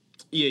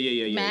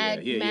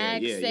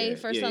 Mag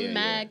safe or something.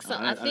 Mag. So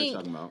I think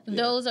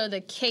those are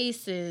the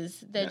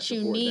cases that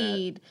you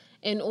need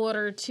in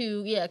order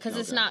to, because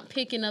it's not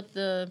picking up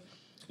the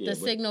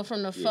signal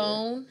from the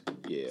phone.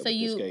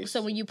 Yeah.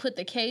 So when you put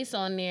the case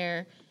on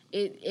there,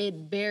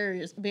 it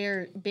buries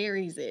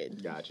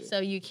it. Gotcha. So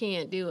you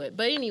can't do it.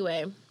 But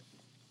anyway,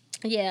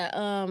 yeah.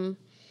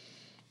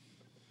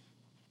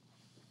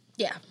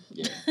 Yeah,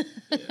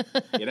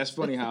 that's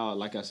funny how,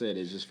 like I said,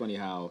 it's just funny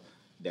how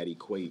that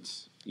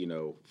equates,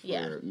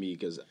 for me,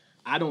 because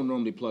I don't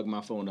normally plug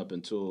my phone up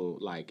until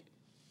like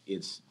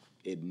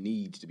it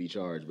needs to be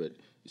charged, but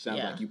it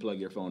sounds like you plug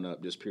your phone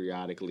up just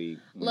periodically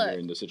when you're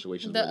in the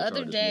situation. The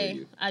other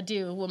day, I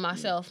do with my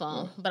cell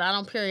phone, but I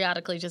don't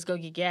periodically just go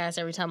get gas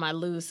every time I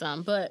lose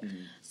some. But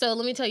so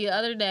let me tell you, the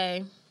other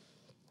day,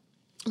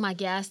 my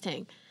gas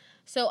tank.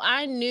 So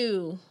I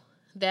knew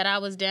that I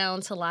was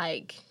down to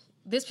like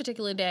this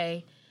particular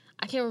day.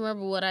 I can't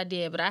remember what I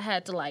did, but I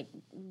had to like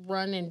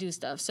run and do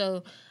stuff.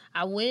 So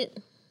I went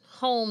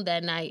home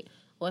that night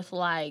with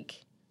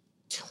like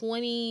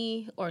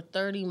 20 or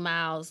 30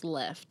 miles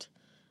left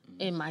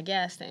in my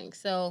gas tank.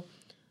 So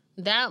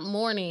that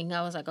morning,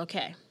 I was like,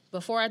 okay,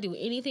 before I do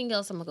anything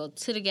else, I'm going to go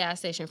to the gas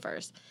station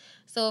first.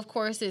 So, of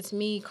course, it's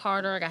me,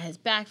 Carter. I got his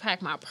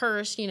backpack, my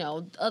purse,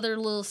 other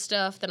little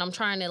stuff that I'm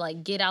trying to,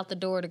 like, get out the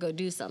door to go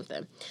do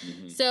something.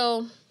 Mm-hmm.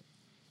 So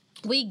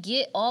we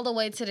get all the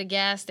way to the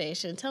gas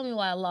station. Tell me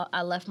why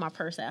I left my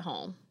purse at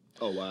home.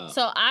 Oh, wow.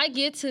 So I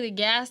get to the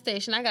gas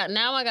station. I got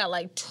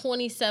like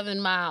 27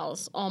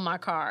 miles on my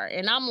car.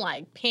 And I'm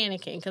like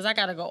panicking because I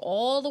got to go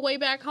all the way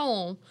back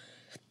home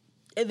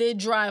and then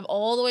drive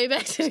all the way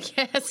back to the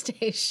gas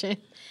station.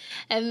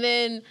 And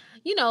then,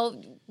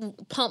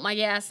 pump my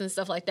gas and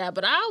stuff like that.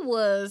 But I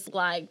was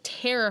like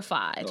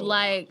terrified. Oh,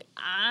 like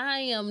I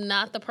am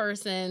not the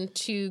person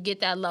to get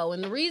that low.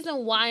 And the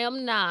reason why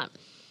I'm not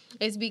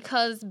is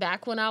because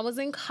back when I was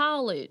in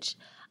college,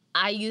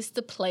 I used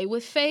to play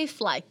with Faith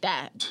like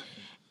that.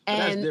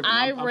 And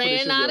I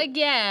ran out of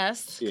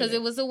gas because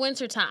it was the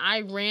wintertime.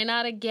 I ran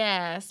out of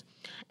gas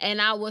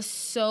and I was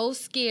so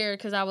scared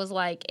because I was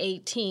like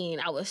 18.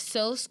 I was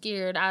so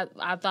scared. I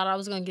thought I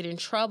was going to get in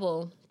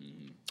trouble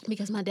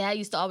because my dad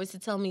used to always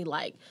tell me,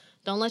 like,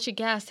 don't let your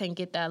gas tank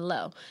get that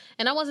low.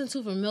 And I wasn't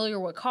too familiar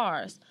with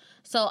cars.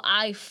 So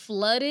I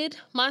flooded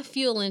my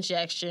fuel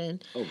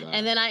injection,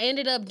 and then I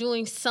ended up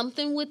doing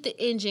something with the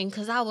engine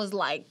because I was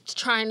like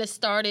trying to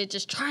start it,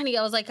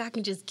 I was like, I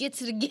can just get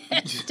to the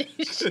gas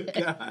station.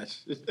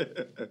 Gosh.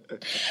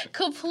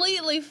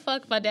 Completely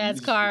fucked my dad's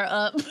car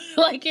up.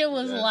 Like it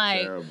was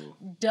terrible.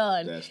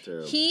 Done. That's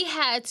terrible. He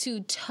had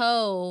to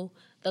tow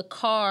the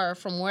car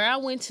from where I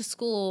went to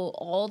school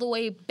all the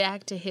way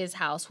back to his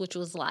house, which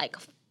was like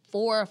 $400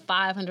 or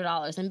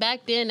 $500. And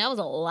back then, that was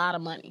a lot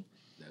of money.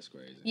 That's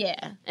crazy.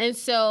 Yeah. And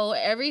so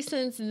ever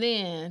since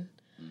then,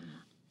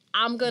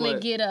 I'm going to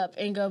get up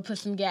and go put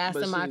some gas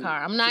in my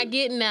car. I'm not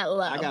getting that low.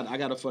 I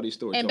got a funny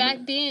story. And back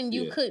then,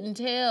 you couldn't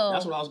tell.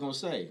 That's what I was going to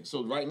say.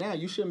 So right now,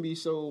 you shouldn't be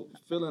so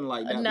feeling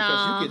like that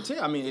because you can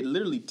tell. I mean, it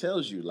literally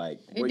tells you like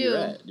where you're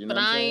at. You know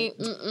what I'm saying?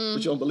 But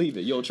you don't believe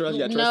it. You don't trust?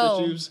 You got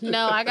trust issues?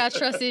 No, I got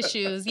trust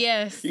issues.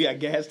 Yes. You got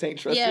gas tank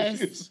trust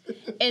issues?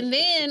 And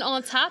then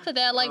on top of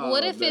that, like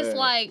what if it's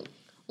like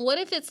What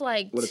if it's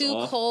like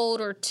too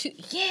cold or too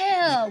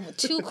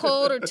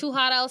cold or too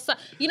hot outside?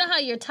 You know how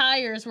your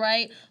tires,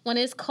 right? When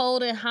it's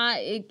cold and hot,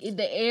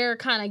 the air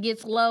kind of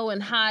gets low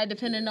and high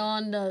depending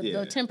on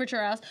the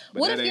temperature outside.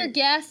 What if your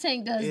gas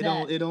tank does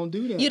that? It don't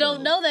do that. You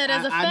don't know that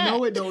as a fact. I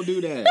know it don't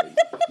do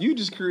that. You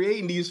just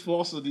creating these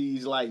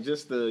falsities like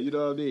just you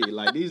know what I mean?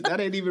 Like that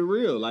ain't even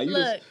real. Like you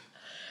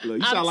Look,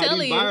 you sound like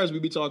these buyers we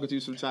be talking to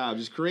sometimes,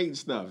 just creating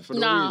stuff for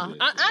no reason.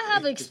 I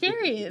have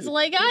experience.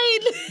 Like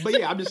But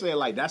yeah, I'm just saying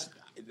like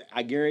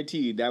I guarantee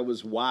you that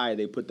was why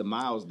they put the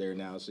miles there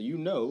now, so you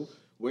know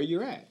where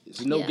you're at.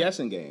 It's no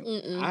guessing game.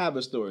 I have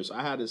a story. So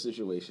I had a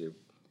situation.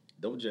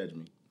 Don't judge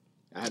me.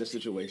 I had a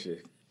situation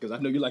because I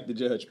know you like to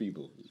judge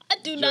people. I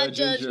do not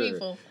judge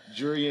people.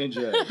 Jury and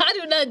judge. I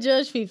do not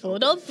judge people.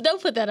 Don't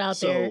put that out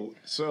there.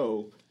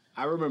 So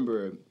I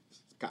remember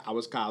I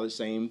was college,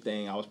 same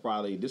thing.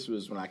 This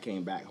was when I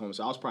came back home,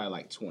 so I was probably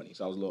like 20.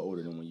 So I was a little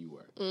older than when you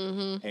were.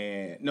 Mm-hmm.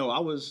 And no, I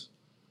was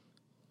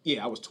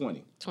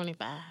 20.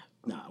 25.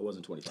 Nah, I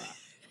wasn't 25.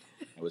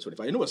 I was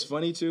 25. You know what's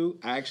funny, too?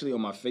 I actually, on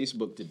my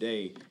Facebook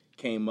today,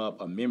 came up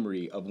a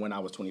memory of when I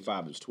was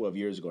 25. It was 12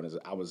 years ago. And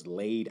I was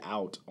laid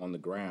out on the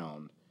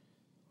ground.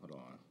 Hold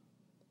on.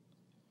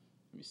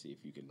 Let me see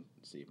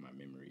if my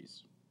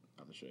memories,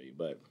 I can show you.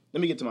 But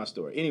let me get to my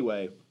story.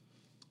 Anyway,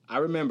 I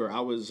remember I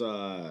was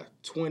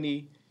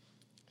 20,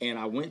 and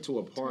I went to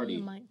a party.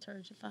 Turn your mic,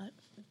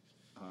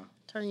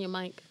 Turn your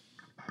mic.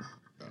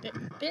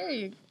 There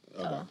you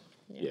go. Okay.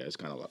 Yeah, it's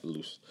kind of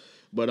loose.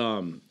 But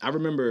I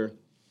remember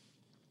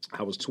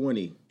I was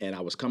 20 and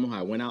I was coming home.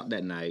 I went out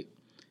that night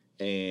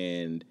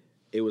and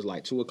it was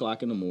like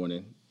 2:00 in the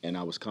morning and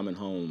I was coming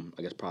home,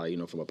 I guess probably,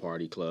 from a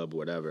party club or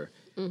whatever.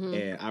 Mm-hmm.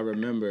 And I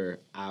remember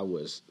I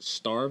was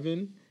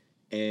starving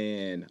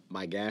and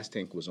my gas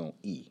tank was on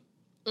E.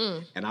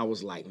 And I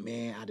was like,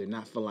 man, I did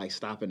not feel like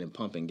stopping and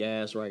pumping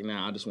gas right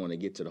now. I just want to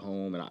get to the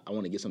home and I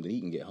want to get something to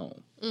eat and get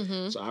home.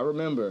 Mm-hmm. So I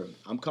remember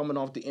I'm coming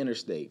off the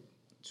interstate.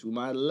 To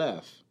my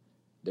left,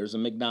 there's a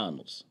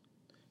McDonald's.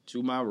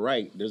 To my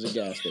right, there's a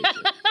gas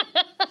station.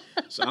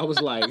 So I was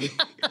like,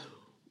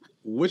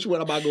 which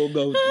one am I going to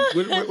go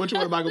to? Which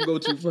one am I going to go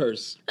to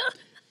first?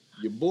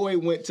 Your boy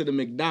went to the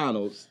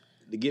McDonald's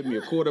to get me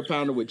a quarter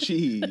pounder with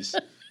cheese.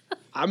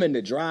 I'm in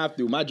the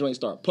drive-thru. My joint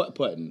start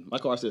putt-putting. My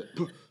car said,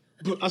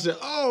 I said,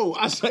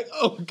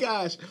 oh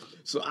gosh.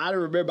 So I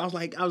remember, I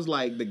was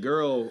like, the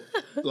girl,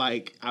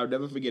 like, I'll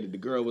never forget it. The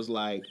girl was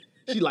like,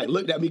 she like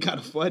looked at me kind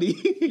of funny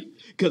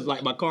because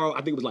like my car,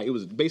 I think it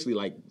was basically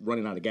like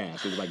running out of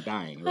gas. It was like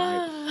dying,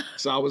 right?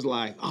 So I was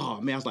like, oh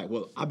man, I was like,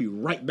 well, I'll be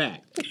right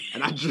back.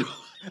 And I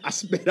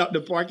sped out the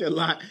parking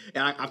lot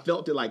and I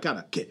felt it like kind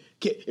of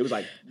it was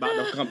like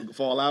about to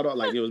fall out,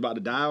 like it was about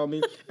to die on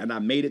me. And I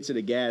made it to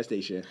the gas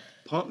station,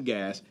 pumped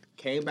gas,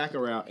 came back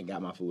around and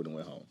got my food and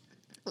went home.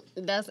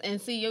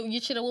 You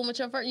should have went with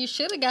your first. You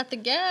should have got the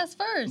gas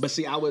first. But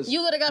see,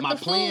 you would have got the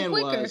food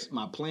quicker.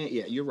 My plan.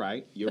 Yeah, you're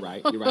right. You're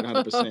right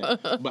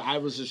 100%. But I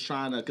was just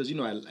trying to, because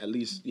at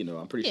least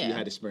I'm pretty sure you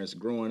had experience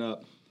growing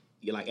up.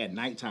 Like at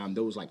nighttime,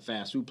 those like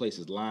fast food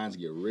places lines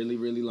get really,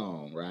 really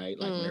long, right?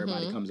 Like when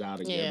everybody comes out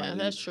and everybody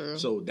that's leaves. True.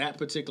 So that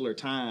particular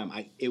time,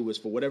 it was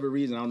for whatever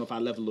reason. I don't know if I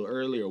left a little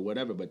early or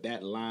whatever, but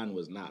that line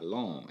was not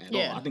long at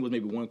all. I think it was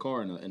maybe one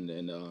car in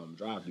the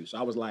drive-thru. So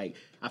I was like,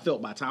 I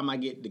felt by the time I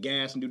get the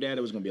gas and do that,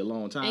 it was gonna be a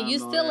long time. And you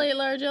still ain't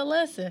learned your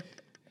lesson.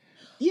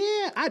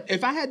 Yeah,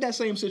 if I had that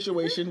same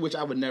situation, which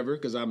I would never,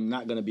 because I'm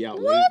not going to be out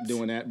late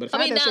doing that. But if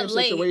I had that same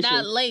situation,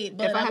 not late,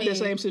 but if I had that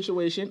same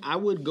situation, I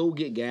would go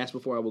get gas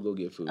before I would go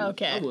get food.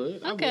 Okay, I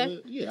would.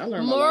 Yeah, I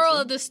learned. Moral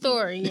of the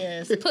story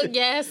is put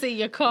gas in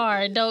your car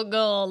and don't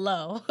go on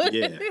low.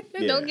 Yeah.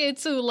 Don't get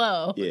too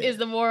low. Yeah. Is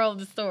the moral of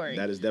the story.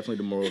 That is definitely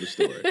the moral of the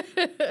story.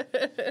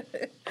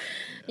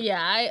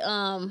 Yeah,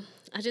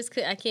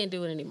 I can't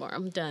do it anymore.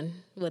 I'm done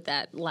with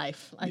that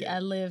life.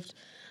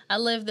 I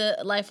lived the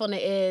life on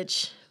the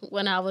edge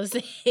when I was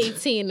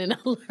 18 and I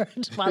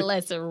learned my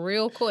lesson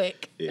real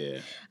quick. Yeah.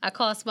 I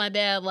cost my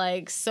dad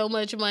like so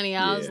much money.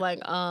 I was like,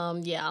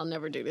 I'll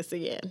never do this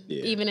again.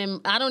 Yeah.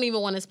 I don't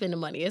even want to spend the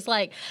money. It's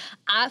like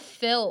I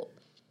felt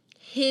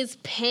his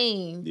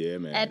pain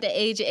at the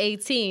age of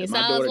 18. So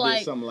I was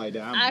like, something like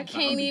that, I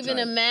can't even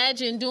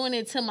imagine doing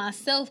it to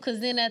myself, because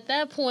then at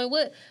that point,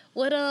 what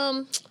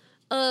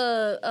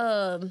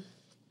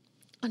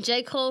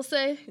J. Cole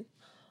say?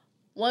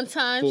 One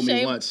time, fool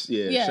me once,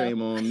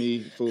 shame on me.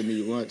 Fool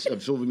me once,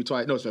 fool me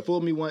twice. No, so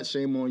fool me once,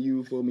 shame on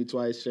you. Fool me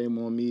twice, shame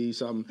on me.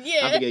 Something.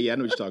 Yeah, I forget. Yeah, I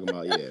know what you're talking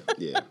about.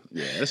 Yeah.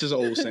 That's just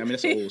an old saying. I mean,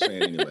 that's an old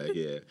saying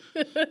anyway.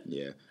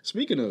 Yeah.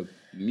 Speaking of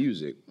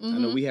music, I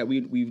know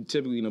we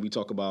typically we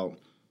talk about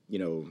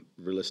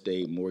real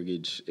estate,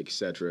 mortgage,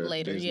 etc.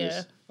 Later,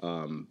 business.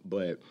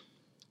 But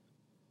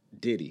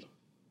Diddy.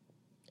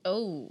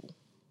 Oh.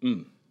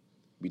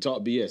 We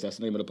talk BS. That's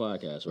the name of the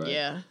podcast, right?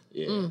 Yeah.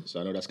 Yeah.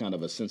 So I know that's kind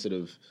of a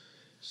sensitive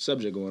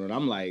subject going on.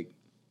 I'm like,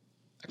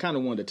 I kind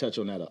of wanted to touch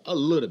on that a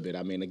little bit.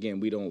 I mean,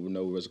 again, we don't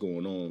know what's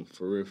going on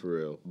for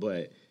real.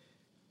 But,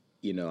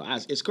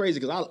 it's crazy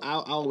because I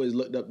always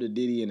looked up to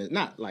Diddy, and it's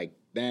not like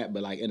that,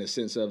 but like in a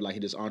sense of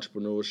like his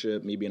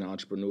entrepreneurship, me being an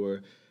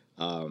entrepreneur.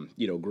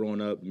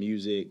 Growing up,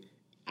 music.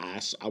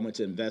 I went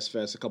to Invest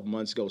Fest a couple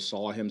months ago,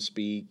 saw him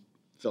speak,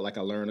 felt like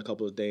I learned a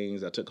couple of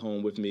things I took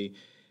home with me.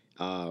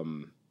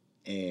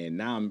 And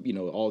now I'm,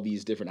 all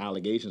these different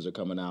allegations are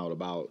coming out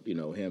about,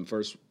 him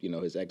first,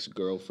 his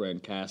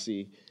ex-girlfriend,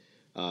 Cassie,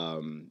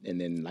 and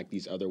then like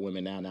these other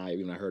women now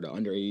even I heard an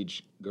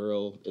underage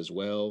girl as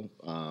well.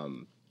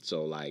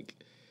 So like,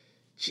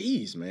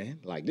 geez, man,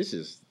 like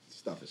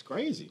stuff is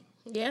crazy.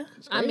 Yeah.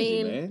 It's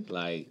crazy, man.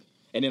 Like,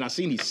 and then I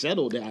seen he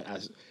settled.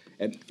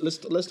 And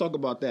let's talk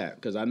about that,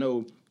 because I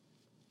know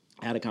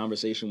I had a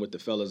conversation with the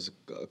fellas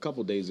a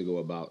couple days ago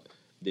about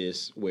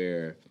this,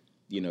 where,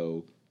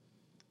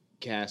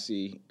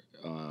 Cassie,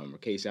 or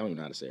Casey, I don't even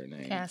know how to say her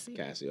name.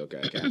 Cassie,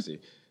 okay, Cassie.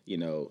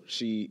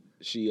 She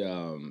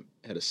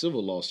had a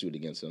civil lawsuit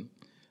against him,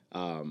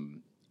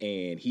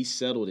 and he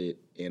settled it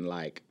in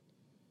like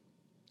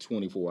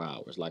 24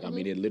 hours. Like, I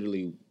mean, it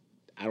literally,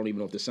 I don't even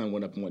know if the sun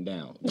went up and went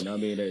down. You know what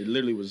I mean? It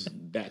literally was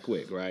that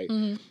quick, right?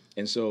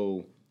 And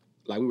so,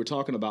 like, we were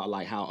talking about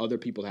like how other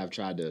people have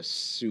tried to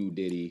sue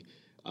Diddy,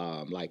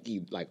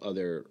 like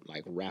other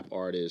like rap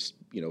artists,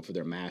 for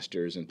their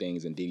masters and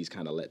things, and Diddy's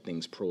kind of let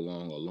things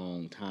prolong a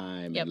long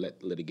time and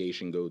let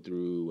litigation go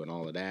through and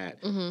all of that.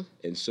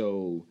 And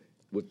so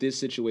with this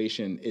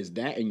situation, is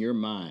that in your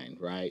mind,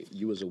 right?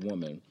 You as a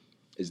woman,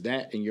 is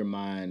that in your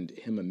mind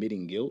him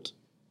admitting guilt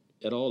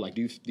at all? Like,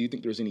 do you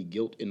think there's any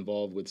guilt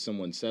involved with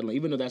someone settling,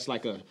 even though that's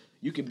like it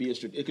could be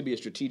a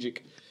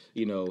strategic,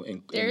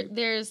 and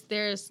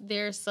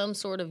there's some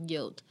sort of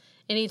guilt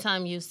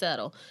anytime you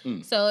settle.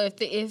 So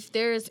if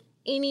there's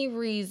any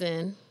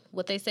reason,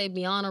 what they say,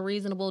 beyond a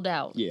reasonable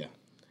doubt,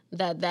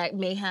 that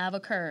may have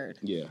occurred,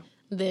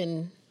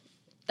 then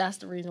that's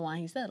the reason why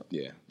he settled.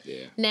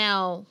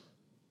 Now,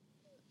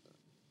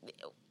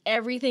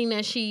 everything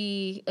that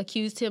she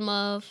accused him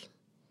of,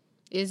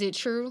 is it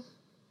true?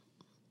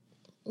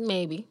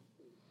 Maybe.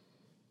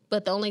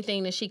 But the only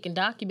thing that she can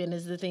document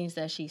is the things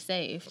that she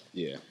saved.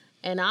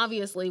 And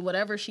obviously,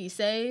 whatever she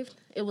saved,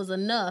 it was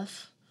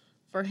enough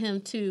for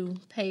him to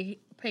pay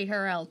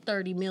her out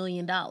 $30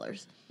 million.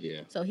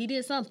 So he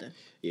did something.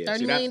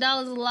 $30 million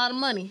is a lot of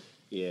money.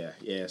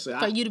 So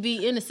for you to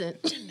be innocent.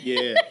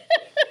 I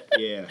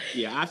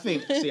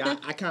think,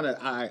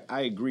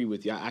 I agree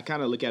with you. I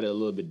kind of look at it a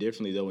little bit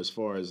differently, though, as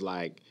far as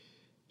like,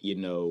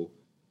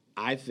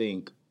 I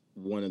think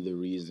one of the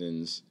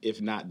reasons,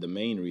 if not the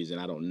main reason,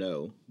 I don't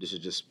know, this is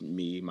just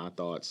me, my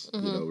thoughts,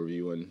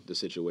 reviewing the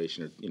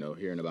situation or,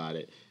 hearing about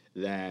it,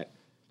 that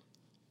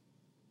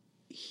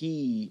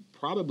he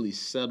probably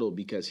settled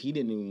because he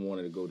didn't even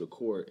want to go to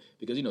court.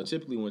 Because,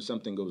 typically when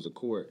something goes to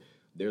court,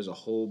 there's a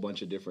whole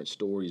bunch of different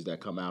stories that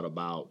come out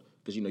about,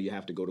 because, you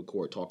have to go to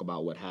court, talk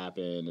about what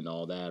happened and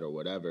all that or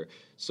whatever.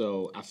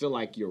 So I feel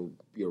like you're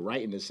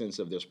right in the sense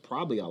of there's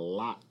probably a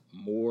lot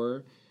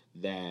more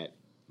that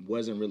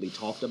wasn't really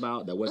talked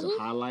about, that wasn't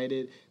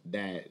highlighted,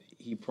 that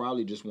he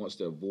probably just wants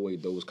to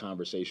avoid those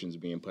conversations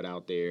being put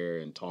out there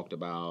and talked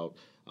about,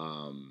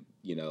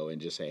 and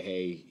just say,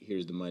 hey,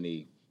 here's the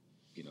money,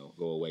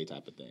 go away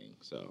type of thing.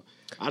 So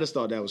I just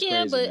thought that was crazy.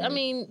 Yeah, but man. I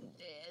mean,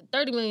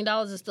 $30 million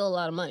is still a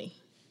lot of money.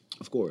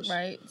 Of course.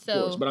 Right? So,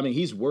 of course. But I mean,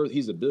 he's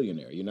a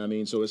billionaire, you know what I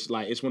mean? So it's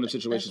like, it's one of the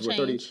situations where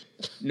 30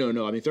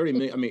 million,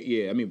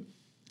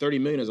 30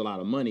 million is a lot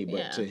of money,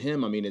 but to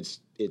him, I mean, it's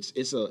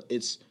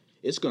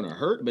going to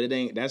hurt, but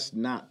that's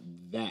not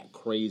that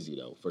crazy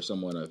though for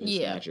someone of his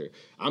stature.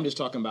 I'm just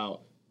talking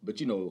about, but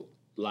his,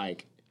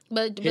 like,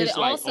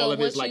 all of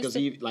his, like,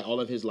 all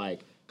of his,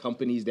 like,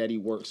 companies that he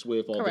works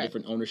with, all the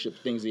different ownership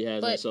things he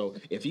has. And so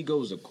if he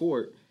goes to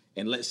court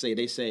and let's say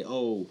they say,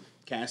 oh,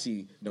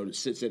 Cassie,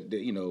 sits at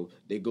the,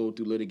 they go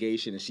through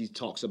litigation and she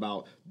talks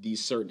about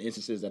these certain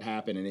instances that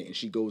happen, and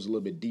she goes a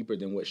little bit deeper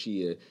than what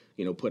she,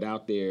 put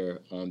out there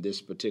on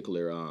this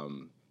particular, I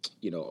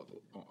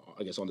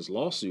guess on this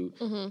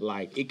lawsuit.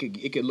 Like it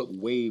could look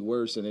way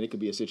worse, and then it could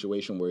be a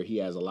situation where he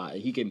has a lot.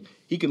 He can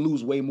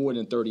lose way more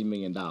than $30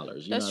 million. You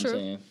That's know what true. I'm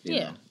saying? You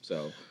know?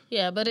 So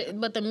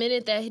but the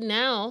minute that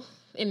now,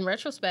 in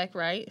retrospect,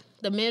 right?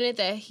 The minute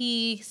that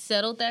he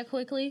settled that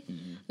quickly,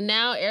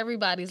 now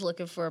everybody's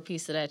looking for a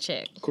piece of that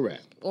check.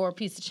 Correct. Or a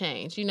piece of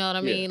change. You know what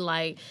I mean?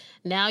 Like,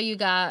 now you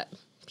got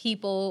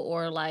people,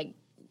 or like,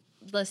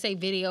 let's say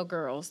video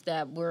girls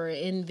that were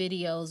in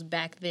videos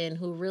back then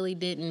who really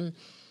didn't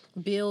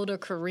build a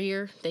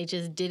career. They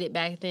just did it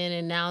back then,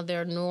 and now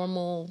they're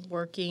normal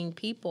working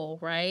people,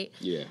 right?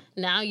 Yeah.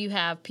 Now you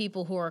have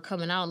people who are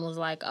coming out and was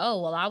like,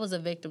 oh, well, I was a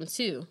victim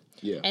too.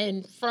 Yeah.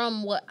 And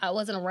from what, I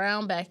wasn't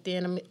around back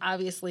then. I mean,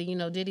 obviously,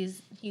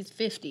 he's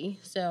 50,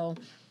 so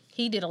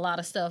he did a lot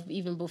of stuff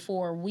even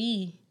before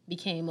we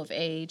became of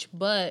age.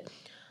 But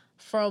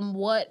from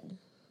what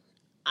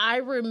I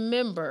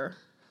remember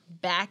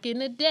back in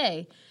the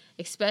day,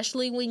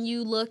 especially when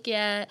you look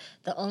at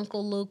the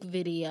Uncle Luke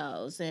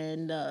videos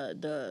and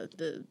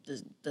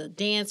the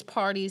dance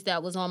parties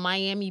that was on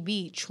Miami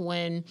Beach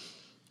when,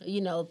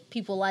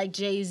 people like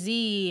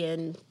Jay-Z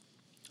and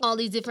all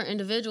these different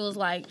individuals,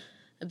 like,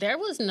 there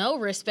was no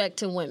respect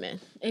to women.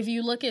 If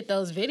you look at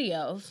those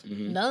videos,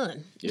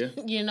 none. Yeah.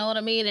 You know what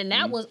I mean? And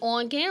that was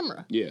on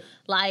camera. Yeah.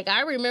 Like,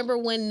 I remember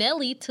when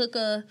Nelly took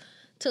a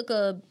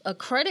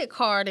credit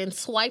card and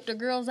swiped a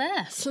girl's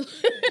ass.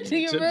 Do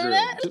you remember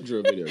that? Tip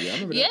drill video. Yeah, I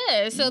remember that.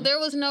 Yeah, so there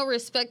was no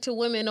respect to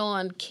women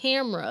on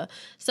camera.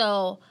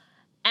 So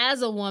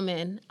as a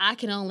woman, I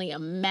can only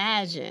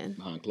imagine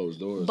behind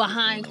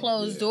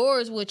closed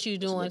doors. What you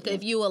doing.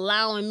 If you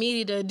allowing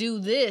me to do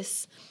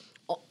this,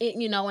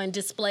 you know, and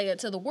display it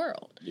to the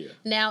world. Yeah.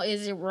 Now,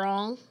 is it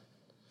wrong?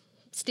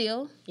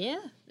 Still, yeah,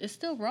 it's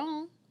still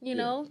wrong. You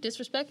know,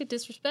 disrespect.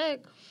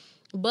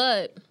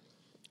 But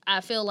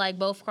I feel like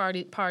both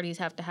parties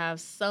have to have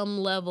some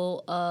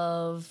level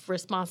of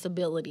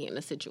responsibility in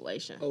the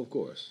situation. Oh, of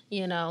course.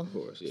 You know? Of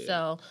course, yeah.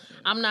 So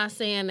I'm not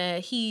saying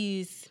that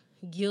he's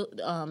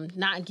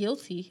not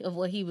guilty of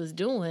what he was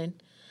doing,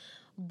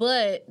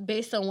 but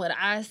based on what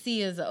I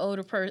see as an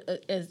older person,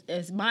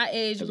 as my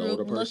age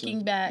group,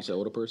 looking back. You said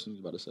older person?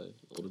 You about to say?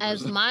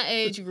 As my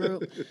age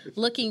group,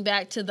 looking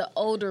back to the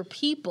older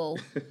people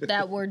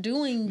that were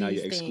doing these things. Now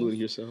you're excluding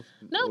yourself?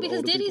 No,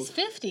 because Diddy's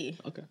 50.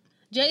 Okay.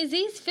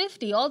 Jay-Z's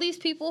 50. All these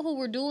people who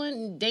were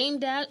doing Dame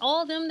Dash,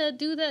 all of them that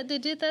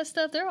did that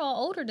stuff, they're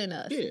all older than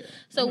us. Yeah.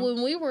 So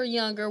when we were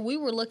younger, we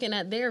were looking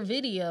at their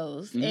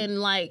videos and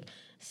like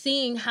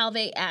seeing how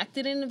they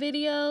acted in the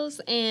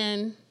videos,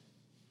 and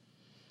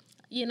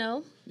you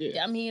know,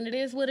 I mean, it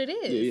is what it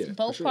is. Yeah,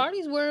 both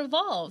parties were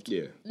involved.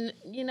 Yeah.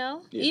 You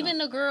know, even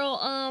the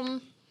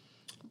girl,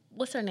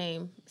 what's her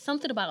name?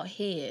 Something about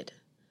head.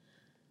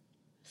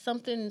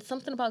 Something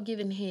about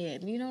giving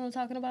head. You know what I'm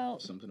talking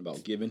about? Something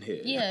about giving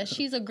head. Yeah,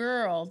 she's a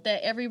girl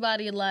that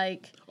everybody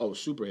like. Oh,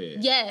 Superhead.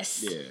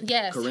 Yes. Yeah.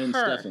 Yes. Corinne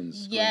her.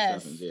 Stephens.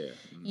 Yes. Corinne Stephens, yeah.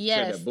 Yes. She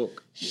had that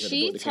book.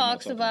 She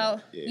talks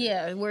about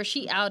where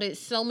she outed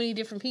so many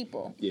different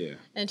people. Yeah.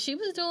 And she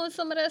was doing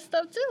some of that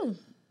stuff too.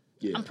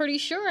 Yeah. I'm pretty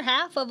sure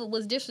half of it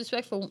was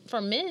disrespectful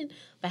from men,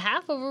 but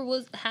half of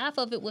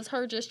it was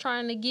her just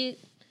trying to get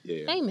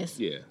famous.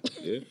 Yeah.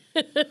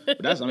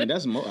 But that's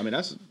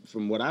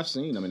from what I've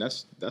seen. I mean,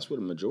 that's what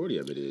the majority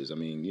of it is. I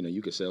mean, you know,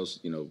 you could sell,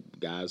 you know,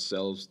 guys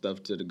sell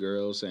stuff to the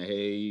girls saying,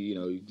 hey, you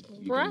know,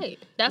 you right.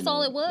 Can, that's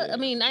all it was. Yeah. I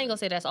mean, I ain't gonna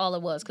say that's all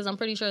it was because I'm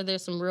pretty sure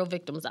there's some real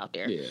victims out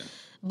there. Yeah.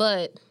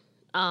 But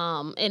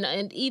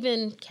and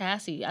even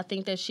Cassie, I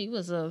think that she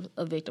was a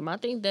victim. I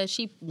think that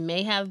she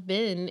may have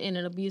been in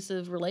an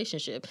abusive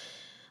relationship.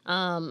 But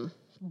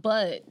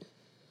I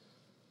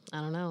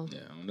don't know. Yeah,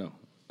 I don't know.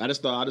 I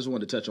just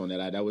wanted to touch on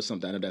that. That was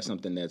something. I know that's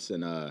something that's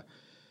in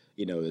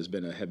you know, has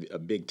been a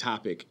big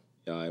topic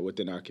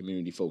within our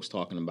community. Folks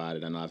talking about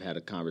it. I know I've had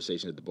a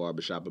conversation at the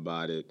barbershop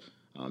about it,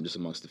 just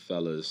amongst the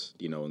fellas,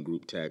 you know, in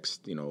group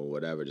text, you know,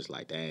 whatever. Just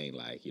like, dang,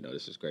 like, you know,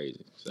 this is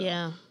crazy. So,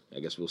 yeah. I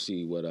guess we'll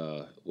see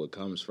what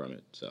comes from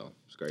it. So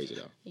it's crazy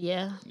though.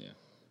 Yeah.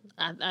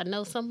 Yeah. I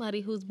know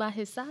somebody who's by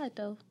his side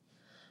though,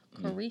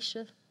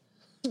 Carisha.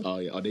 Oh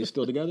yeah, are they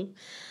still together?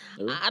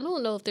 I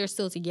don't know if they're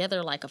still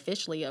together, like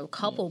officially a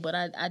couple, but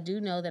I do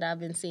know that I've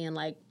been seeing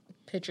like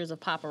pictures of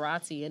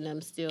paparazzi and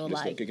them still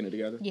still kicking it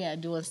together. Yeah,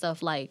 doing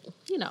stuff like,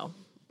 you know,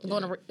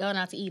 going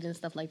out to eat and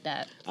stuff like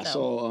that. I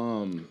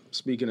saw.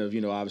 Speaking of, you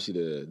know,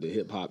 obviously the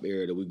hip hop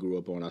era that we grew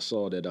up on, I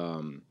saw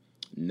that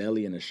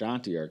Nelly and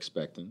Ashanti are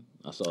expecting.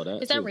 I saw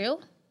that. Is that real?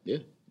 Yeah,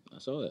 I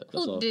saw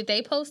that. Did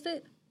they post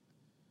it?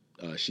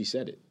 She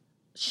said it.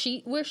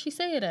 Where'd she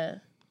say it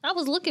at? I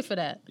was looking for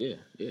that. Yeah.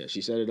 She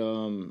said it,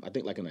 I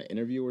think, like in an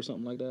interview or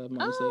something like that. If I'm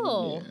not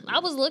mistaken. I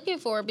was looking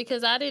for it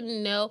because I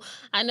didn't know.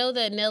 I know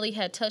that Nelly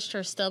had touched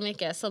her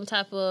stomach at some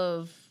type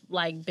of,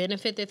 like,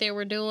 benefit that they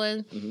were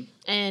doing. Mm-hmm.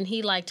 And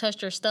he, like, touched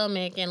her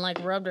stomach and,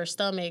 like, rubbed her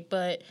stomach.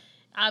 But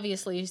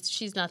obviously,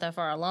 she's not that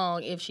far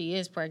along if she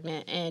is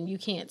pregnant, and you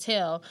can't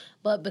tell.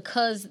 But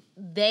because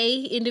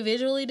they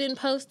individually didn't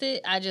post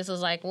it, I just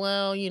was like,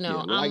 well, you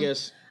know, I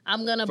guess...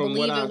 I'm going to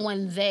believe it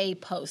when they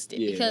post it.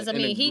 Yeah, because, I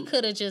mean, he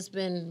could have just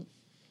been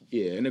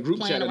in the group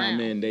chat that I'm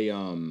in, they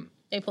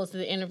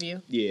posted the interview.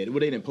 Yeah, well,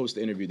 they didn't post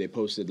the interview. They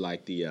posted,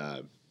 like,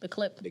 the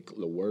clip.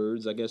 The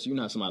words, I guess. You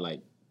know how somebody,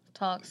 like...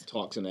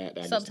 Talks in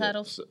that.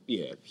 Subtitles? I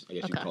guess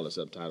you can call it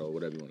subtitle or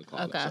whatever you want to call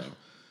it. So,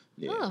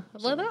 yeah.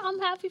 Well, I'm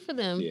happy for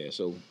them. Yeah,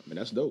 so, I mean,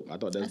 that's dope. I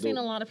thought that's dope. I've seen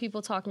a lot of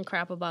people talking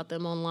crap about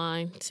them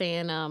online,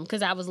 saying,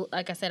 because I was,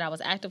 like I said, I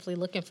was actively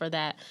looking for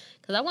that,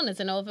 because I wanted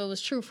to know if it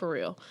was true for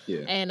real.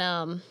 Yeah.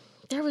 And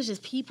there was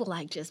just people,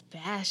 like, just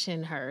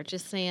bashing her,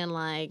 just saying,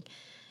 like,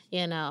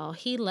 you know,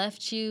 he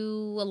left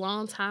you a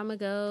long time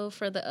ago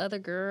for the other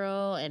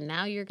girl, and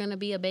now you're going to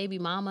be a baby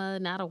mama,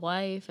 not a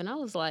wife. And I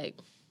was like,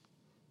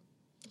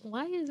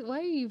 why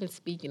are you even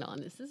speaking on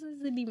this? This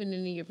isn't even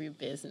any of your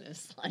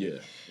business. Like,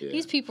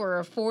 these people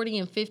are 40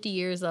 and 50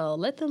 years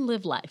old. Let them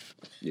live life.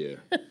 Yeah.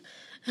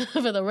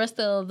 For the rest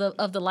of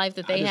the life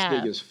that they have. I just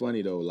think it's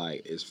funny, though.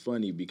 Like, it's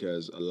funny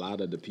because a lot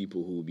of the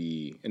people who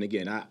be, and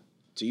again,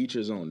 to each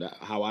his own.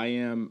 How I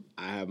am,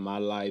 I have my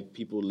life.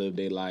 People live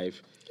their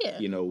life. Yeah.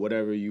 You know,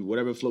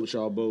 whatever floats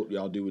y'all boat,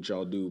 y'all do what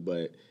y'all do.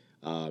 But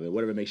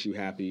whatever makes you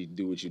happy,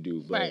 do what you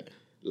do. But, right.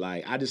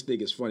 Like, I just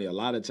think it's funny. A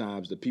lot of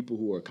times, the people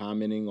who are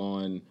commenting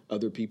on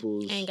other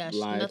people's ain't got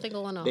life, nothing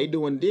going on. They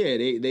doing,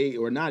 they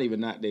or not even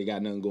not. They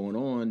got nothing going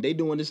on. They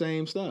doing the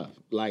same stuff.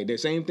 Like the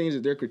same things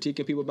that they're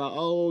critiquing people about.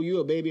 Oh, you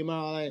a baby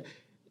mama. Like,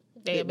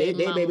 they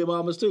baby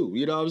mamas too.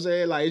 You know what I'm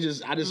saying? Like,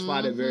 I just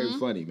find it very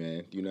funny,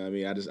 man. You know what I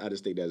mean? I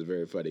just think that's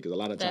very funny because a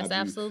lot of times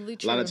absolutely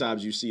true. A lot of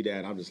times you see that,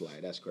 and I'm just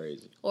like, that's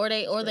crazy. Or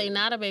they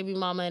not a baby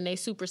mama and they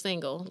super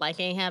single, like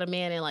ain't had a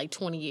man in like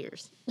 20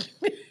 years.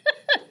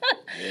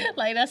 Yeah.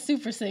 Like, that's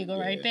super single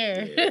right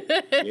there. Yeah.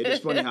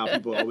 It's funny how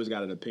people always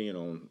got an opinion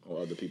on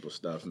other people's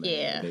stuff, man.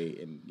 Yeah.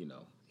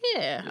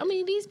 Yeah. I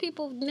mean, these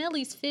people,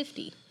 Nelly's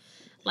 50.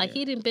 Like,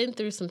 he done been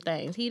through some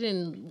things. He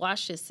done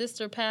watched his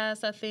sister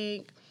pass, I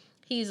think.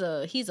 He's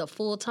a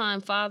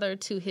full-time father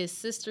to his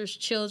sister's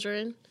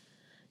children.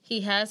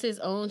 He has his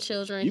own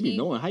children. You be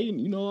knowing how you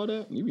know all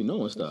that? You be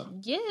knowing stuff.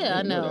 Yeah,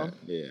 I know.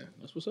 Yeah,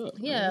 that's what's up.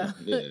 Yeah,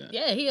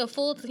 yeah.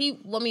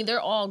 They're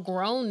all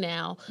grown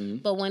now. Mm-hmm.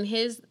 But when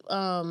his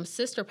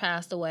sister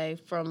passed away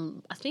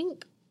from, I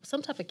think,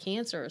 some type of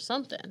cancer or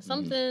something,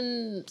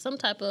 some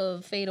type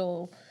of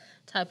fatal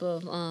type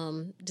of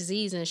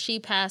disease, and she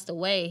passed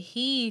away,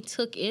 he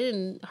took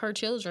in her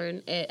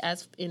children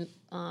as in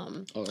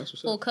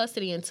full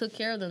custody and took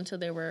care of them till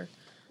they were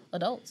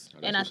adults.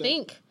 And I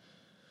think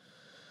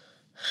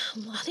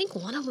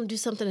one of them do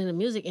something in the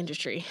music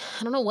industry.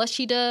 I don't know what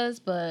she does,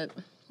 but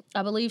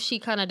I believe she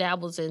kind of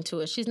dabbles into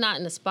it. She's not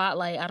in the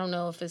spotlight. I don't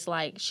know if it's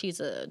like she's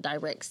a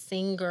direct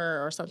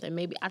singer or something.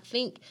 Maybe I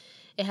think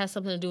it has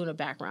something to do in the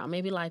background.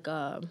 Maybe like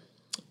a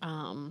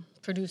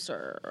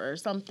producer or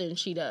something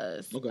she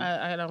does. Okay.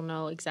 I don't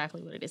know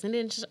exactly what it is. And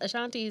then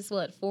Ashanti's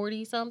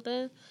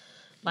 40-something?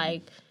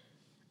 Like,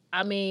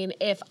 I mean,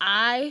 if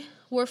I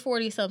were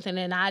 40-something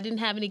and I didn't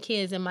have any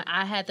kids and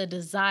I had the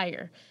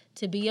desire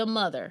to be a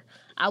mother,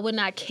 I would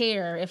not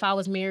care if I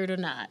was married or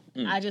not.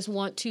 I just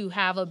want to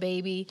have a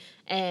baby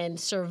and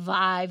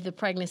survive the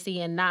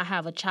pregnancy and not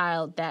have a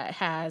child that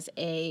has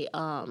a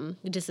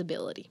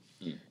disability.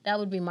 That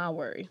would be my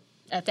worry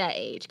at that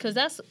age, because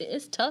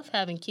it's tough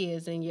having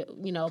kids and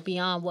you know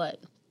beyond what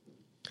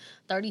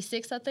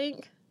 36, I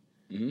think.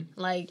 Mm-hmm.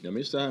 Like, I mean,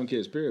 it's having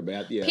kids,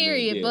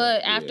 period.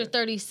 But after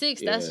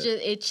 36, that's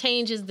just, it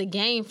changes the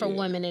game for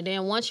women. And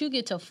then once you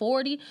get to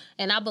 40,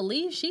 and I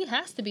believe she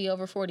has to be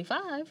over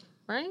 45,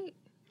 right?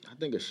 I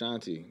think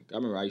Ashanti, I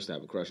remember I used to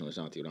have a crush on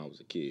Ashanti when I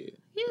was a kid.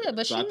 Yeah,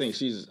 but I think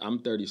I'm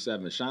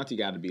 37. Ashanti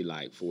got to be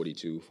like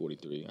 42,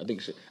 43. I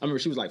remember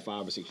she was like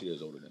 5 or 6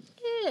 years older than me.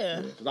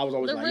 Yeah. Because I was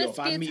always like, if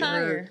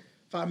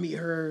I meet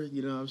her,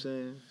 you know what I'm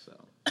saying? So.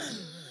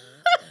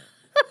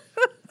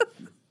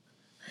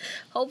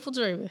 Hopeful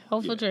dreaming.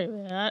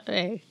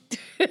 Hey.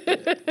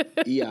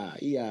 Yeah.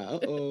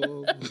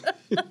 Uh-oh.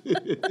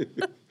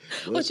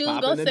 What you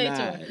was gonna say to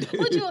her?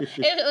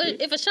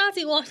 If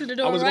Ashanti walked through the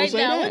door right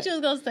now, what you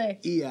was gonna say?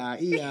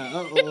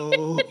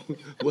 Uh-oh.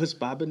 What's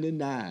popping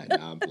tonight?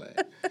 Nah, I'm playing.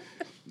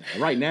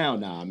 Right now,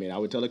 I mean, I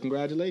would tell her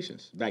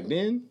congratulations. Back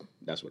then,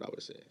 that's what I would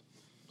have said.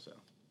 So.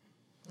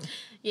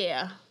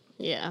 Yeah.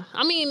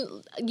 I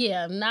mean,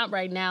 not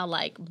right now,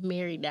 like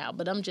married now,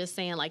 but I'm just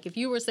saying, like, if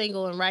you were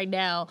single and right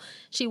now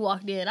she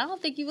walked in, I don't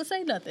think you would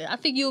say nothing. I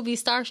think you would be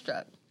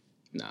starstruck.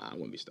 Nah, I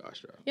wouldn't be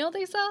starstruck. You don't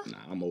think so? Nah,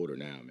 I'm older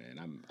now,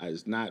 man.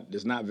 There's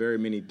not very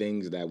many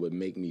things that would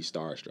make me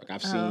starstruck.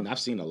 I've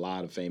seen a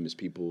lot of famous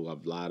people.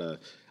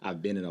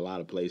 I've been in a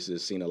lot of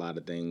places, seen a lot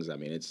of things. I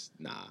mean,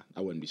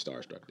 I wouldn't be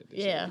starstruck at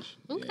this age.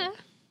 Okay.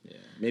 Yeah.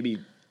 Maybe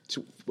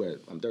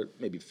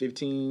maybe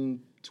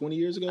 15, 20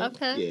 years ago.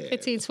 Okay. Yeah.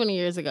 15, 20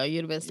 years ago,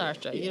 you'd have been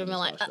starstruck. You'd have been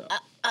like,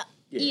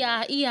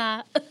 yeah.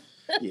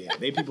 Yeah,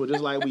 they people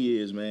just like we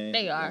is, man.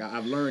 They are. Like,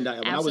 I've learned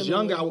that when I was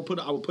younger, I would put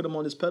them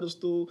on this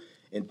pedestal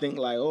and think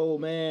like, oh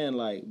man,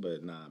 like,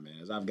 but nah, man.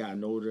 As I've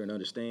gotten older and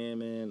understand,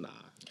 man, nah.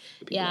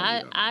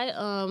 Yeah,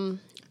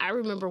 I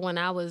remember when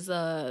I was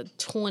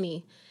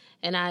 20,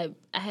 and I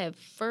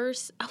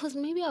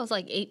was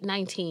like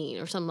 19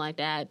 or something like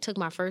that. I took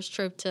my first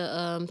trip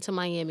to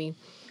Miami.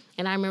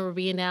 And I remember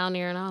being down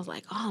there, and I was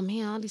like, "Oh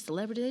man, all these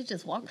celebrities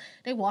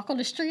they walk on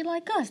the street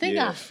like us. They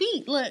got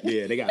feet. Look,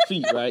 yeah, they got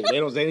feet, right? They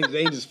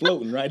ain't just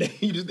floating, right?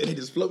 They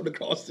just floating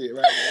across it,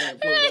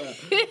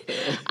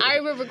 right? I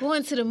remember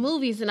going to the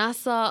movies, and I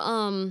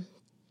saw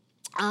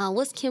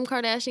what's Kim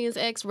Kardashian's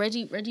ex,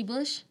 Reggie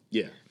Bush?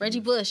 Yeah, Reggie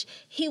Bush.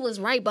 He was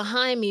right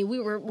behind me. We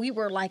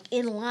were like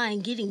in line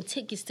getting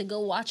tickets to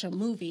go watch a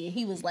movie, and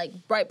he was like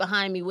right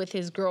behind me with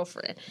his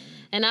girlfriend,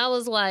 and I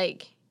was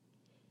like,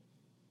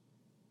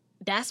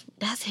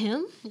 That's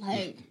him?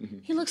 Like,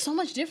 he looks so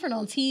much different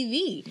on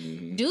TV.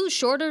 Mm-hmm. Dude's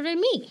shorter than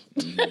me.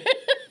 Mm-hmm.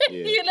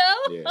 Yeah, you know?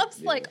 Yeah, I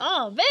was like,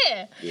 oh,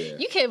 man. Yeah.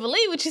 You can't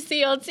believe what you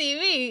see on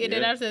TV. And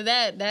then after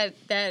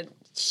that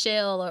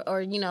shell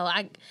or you know,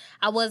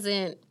 I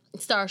wasn't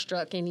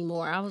starstruck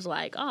anymore. I was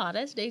like, oh,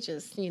 they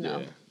just, you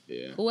know,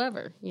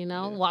 whoever, you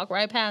know, walk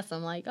right past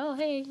them like, oh,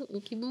 hey,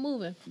 keep it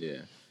moving.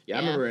 Yeah.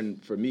 Yeah, I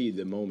remember, for me,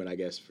 the moment, I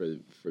guess, for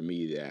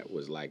me that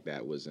was like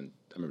that was I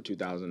remember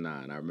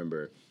 2009. I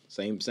remember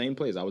same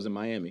place. I was in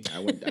Miami. I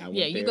went yeah,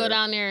 there. You go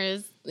down there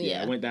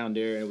I went down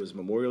there, and it was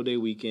Memorial Day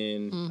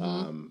weekend.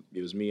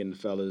 It was me and the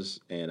fellas,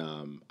 and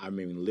I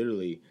mean,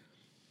 literally,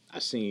 I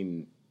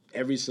seen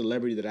every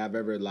celebrity that I've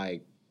ever,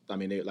 like, I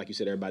mean, like you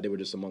said, everybody, they were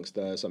just amongst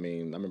us. I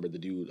mean, I remember the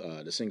dude,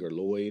 the singer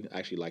Lloyd. I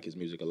actually like his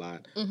music a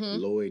lot.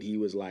 Lloyd, he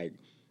was like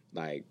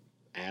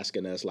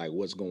asking us, like,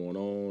 what's going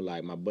on.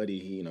 Like, my buddy,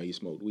 he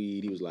smoked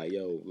weed. He was like,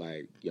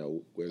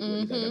 where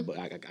you think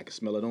I can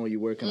smell it on you.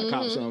 Where can I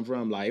cop something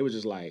from? Like, it was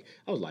just like,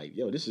 I was like,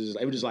 it was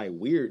just like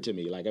weird to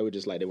me. Like, I was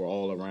just like, they were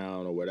all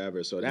around or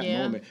whatever. So that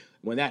moment,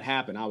 when that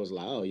happened, I was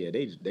like, oh yeah,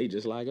 they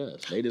just like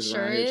us. They just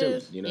around here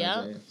chilling. You know what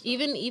I'm saying?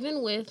 So,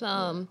 even with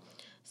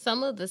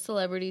some of the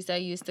celebrities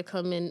that used to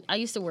come in, I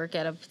used to work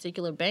at a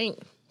particular bank,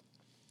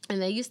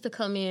 and they used to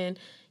come in.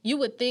 You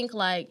would think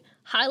like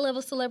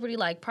high-level celebrity,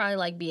 like probably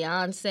like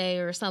Beyonce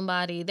or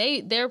somebody,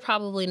 they're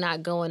probably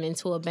not going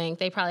into a bank.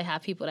 They probably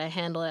have people that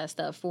handle that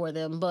stuff for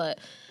them. But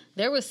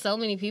there was so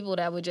many people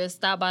that would just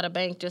stop by the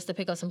bank just to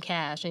pick up some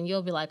cash, and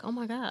you'll be like, oh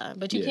my God.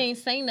 But you can't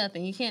say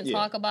nothing. You can't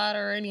talk about it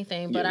or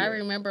anything. But I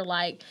remember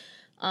like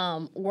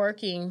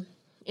working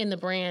in the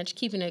branch,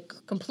 keeping it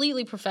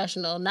completely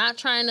professional, not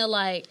trying to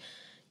like,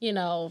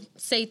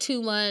 say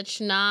too much,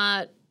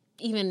 not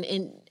even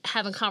in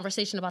having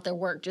conversation about their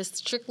work, just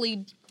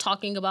strictly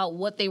talking about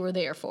what they were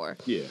there for.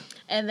 Yeah.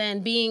 And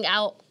then being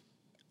out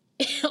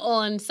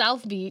on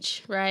South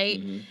Beach,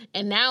 right?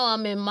 And now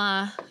I'm in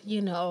my,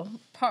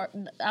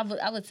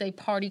 I would say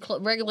party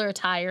regular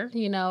attire,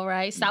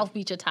 right? South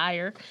Beach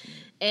attire.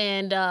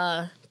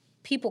 And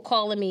people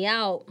calling me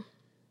out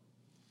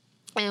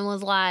and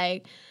was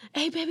like,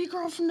 hey, baby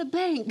girl from the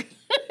bank.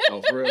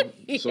 Oh, for real?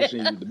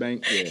 Associated with the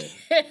bank?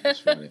 Yeah.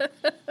 That's funny.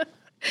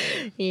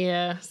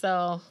 Yeah,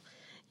 so...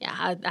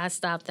 Yeah, I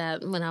stopped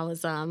that when I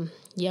was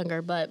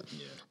younger. But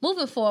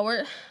moving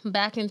forward,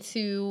 back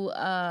into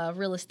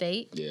real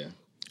estate. Yeah.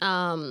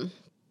 Now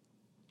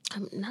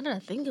that I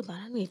think about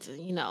it, I need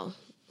to,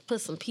 put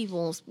some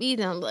people on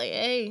speed. I'm like,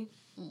 hey,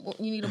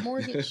 you need a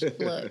mortgage?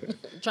 Look,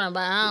 trying to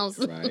buy a house.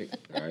 Right.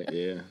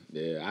 Yeah.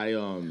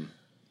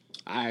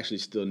 I actually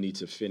still need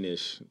to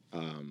finish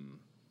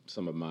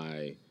some of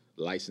my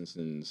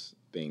licensing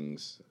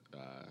things.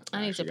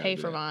 I need to pay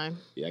for mine.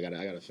 Yeah, I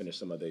gotta finish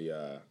some of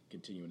the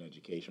continuing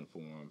education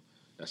form.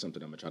 That's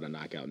something I'm gonna try to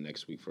knock out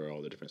next week for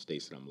all the different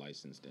states that I'm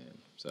licensed in.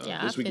 So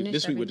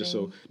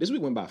this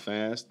week went by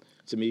fast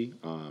to me.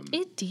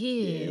 It did.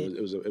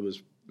 Yeah, it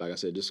was like I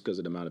said, just because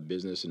of the amount of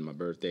business and my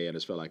birthday, I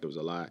just felt like it was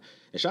a lot.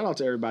 And shout out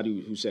to everybody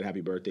who said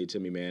happy birthday to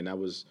me, man. That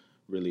was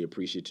really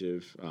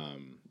appreciative. I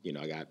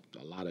got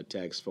a lot of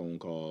texts, phone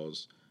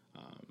calls.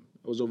 I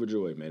was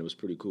overjoyed, man. It was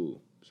pretty cool.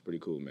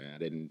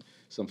 Man.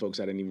 Some folks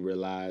I didn't even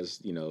realize,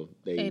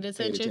 they paid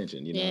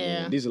attention.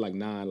 These are like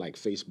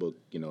Facebook,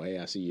 hey,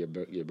 I see your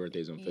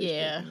birthday's on Facebook, you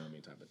know what I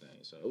mean, type of thing.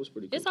 So it was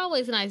pretty cool. It's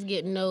always nice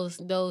getting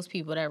those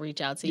people that reach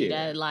out to you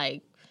that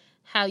like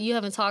how you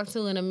haven't talked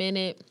to in a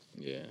minute.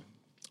 Yeah.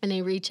 And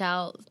they reach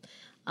out.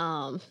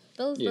 Those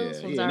ones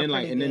are pretty good.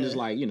 And then it's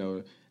like,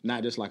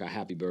 not just like a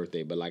happy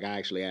birthday, but like I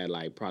actually had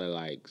like probably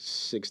like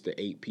 6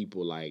 to 8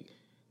 people like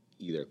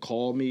either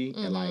call me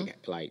and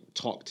like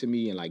talk to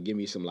me and like give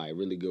me some like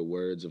really good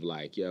words of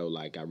like, yo,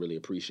 like I really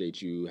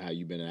appreciate you, how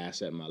you've been an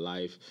asset in my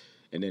life.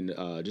 And then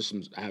I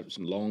have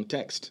some long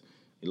text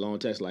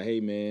like,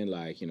 hey man,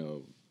 like,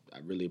 I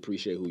really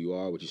appreciate who you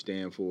are, what you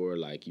stand for.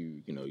 Like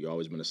you've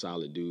always been a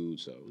solid dude.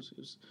 So it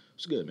was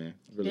good, man.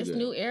 Really this good.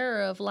 New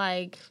era of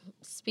like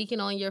speaking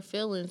on your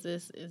feelings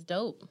is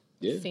dope.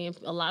 Yeah. Seeing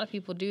a lot of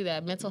people do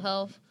that. Mental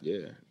health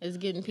is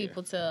getting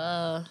people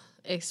to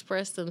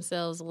express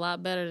themselves a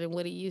lot better than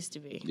what it used to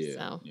be. Yeah.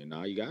 So. Yeah,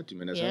 no, you got to,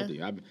 man. That's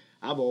healthy.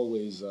 I've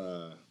always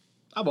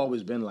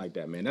been like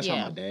that, man. That's how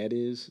my dad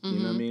is. You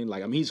know what I mean?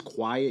 Like, he's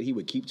quiet. He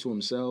would keep to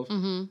himself,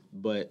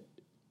 but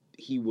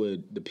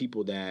the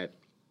people that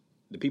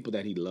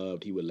he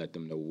loved, he would let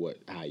them know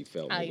how he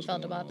felt. How he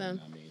felt about them.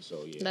 I mean,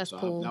 so yeah, that's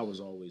cool. That was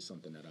always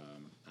something that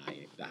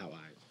how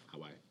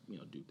I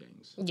do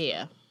things.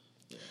 Yeah,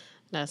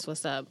 that's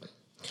what's up.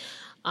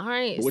 All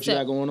right. But what you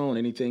got going on?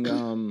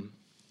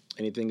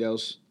 Anything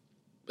else?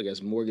 I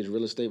guess mortgage,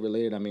 real estate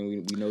related. I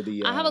mean, we know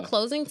the. I have a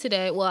closing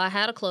today. Well, I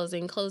had a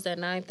closing. Closed at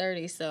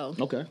 9:30. So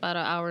about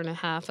an hour and a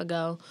half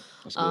ago.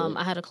 That's good.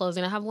 I had a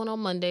closing. I have one on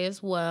Monday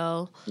as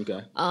well.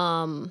 Okay.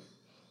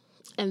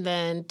 And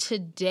then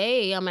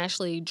today I'm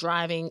actually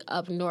driving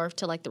up north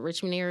to like the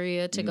Richmond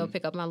area to go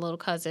pick up my little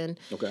cousin.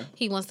 Okay.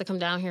 He wants to come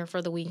down here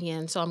for the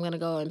weekend, so I'm gonna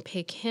go and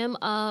pick him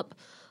up.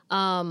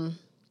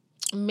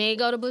 May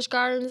go to Busch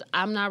Gardens.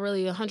 I'm not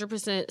really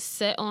 100%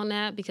 set on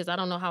that because I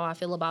don't know how I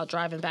feel about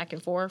driving back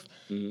and forth.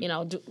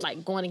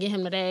 Like going to get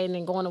him today and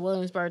then going to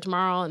Williamsburg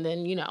tomorrow, and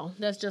then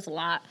that's just a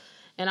lot.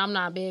 And I'm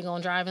not big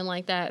on driving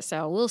like that,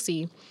 so we'll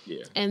see.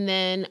 Yeah. And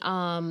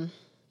then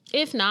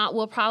if not,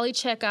 we'll probably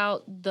check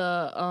out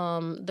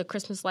the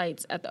Christmas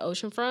lights at the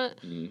oceanfront.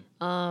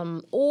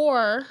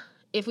 Or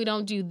if we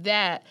don't do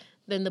that,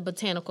 than the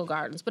botanical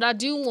gardens. But I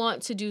do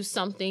want to do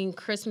something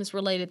Christmas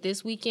related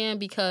this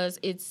weekend because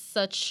it's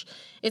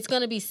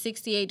going to be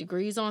 68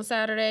 degrees on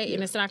Saturday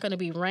and it's not going to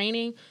be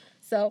raining.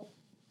 So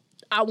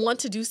I want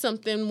to do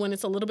something when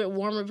it's a little bit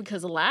warmer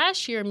because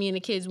last year me and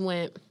the kids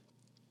went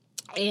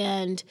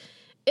and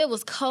it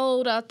was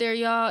cold out there,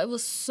 y'all. It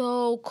was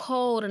so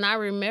cold. And I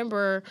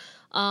remember,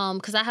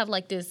 because I have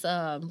like this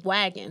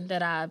wagon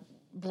that I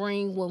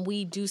bring when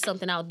we do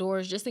something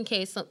outdoors, just in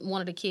case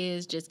one of the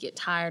kids just get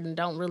tired and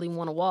don't really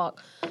want to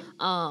walk.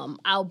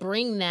 I'll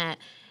bring that.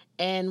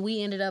 And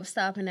we ended up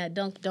stopping at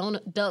Duck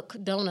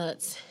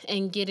Donuts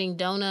and getting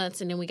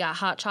donuts. And then we got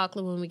hot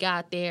chocolate when we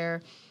got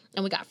there.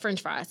 And we got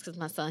French fries because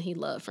my son, he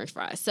loved French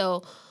fries.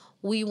 So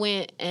we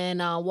went and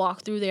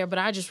walked through there, but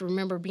I just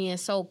remember being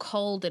so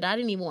cold that I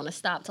didn't even want to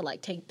stop to,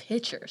 like, take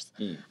pictures.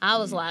 I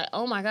was like,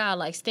 oh, my God,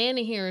 like,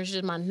 standing here is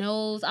just my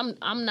nose.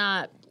 I'm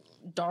not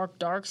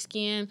dark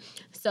skin.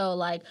 So,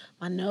 like,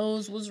 my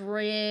nose was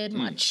red.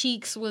 My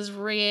cheeks was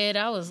red.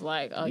 I was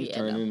like, oh, you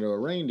turned into a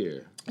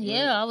reindeer.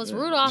 Yeah, I was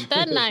Rudolph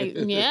that night.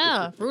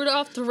 Yeah,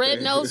 Rudolph the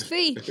red-nosed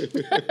feet.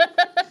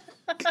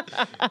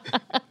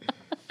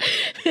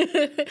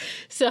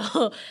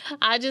 So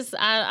I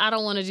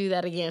don't want to do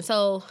that again.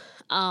 So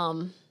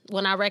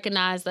when I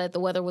recognized that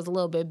the weather was a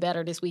little bit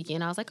better this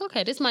weekend, I was like,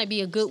 okay, this might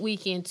be a good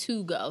weekend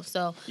to go.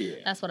 So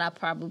that's what I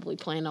probably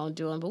plan on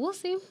doing. But we'll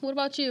see. What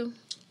about you?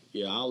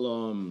 Yeah,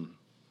 I'll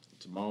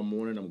tomorrow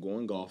morning I'm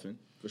going golfing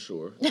for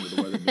sure. With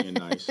the weather being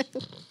nice,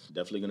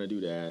 definitely gonna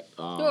do that.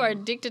 You are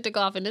addicted to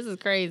golfing. This is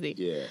crazy.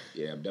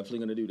 Yeah, I'm definitely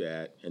gonna do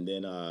that. And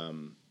then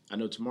I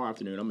know tomorrow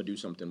afternoon I'm gonna do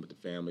something with the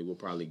family. We'll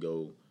probably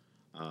go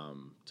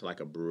to like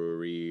a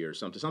brewery or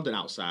something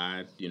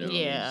outside,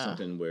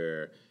 something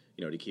where,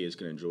 the kids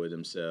can enjoy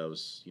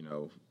themselves,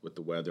 with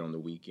the weather on the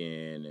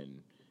weekend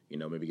and,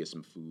 maybe get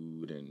some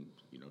food and,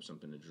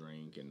 something to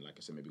drink. And like I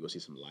said, maybe go see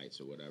some lights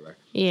or whatever.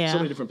 Yeah. So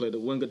many different places.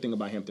 One good thing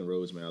about Hampton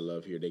Roads, man, I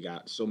love here. They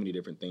got so many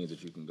different things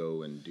that you can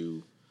go and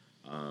do.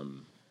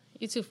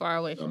 You're too far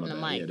away from the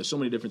mic. Yeah, there's so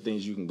many different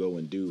things you can go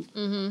and do.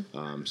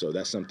 Mm-hmm. So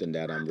that's something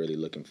that I'm really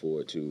looking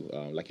forward to.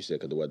 Like you said,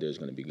 because the weather is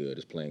going to be good.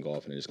 It's playing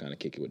golf and just kind of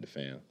kick it with the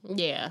fam.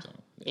 Yeah. So,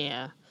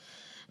 yeah.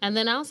 And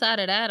then outside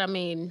of that, I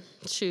mean,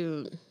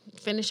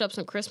 finish up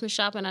some Christmas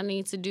shopping I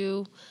need to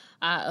do.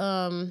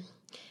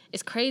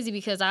 It's crazy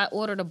because I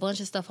ordered a bunch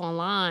of stuff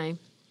online.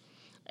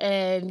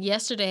 And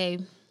yesterday,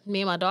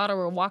 me and my daughter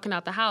were walking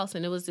out the house,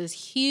 and it was this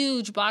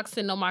huge box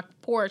sitting on my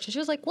porch. And she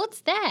was like,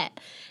 "What's that?"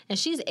 And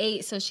she's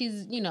 8, so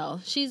she's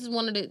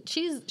one of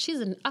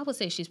the, I would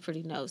say she's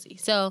pretty nosy.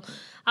 So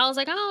I was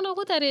like, I don't know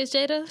what that is,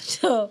 Jada.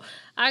 So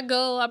I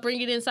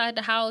bring it inside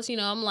the house.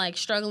 I'm like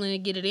struggling to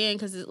get it in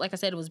because, like I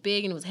said, it was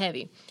big and it was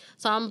heavy.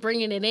 So I'm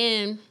bringing it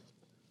in.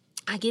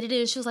 I get it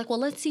in. She was like, well,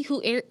 let's see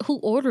who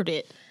ordered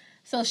it.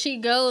 So she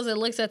goes and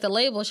looks at the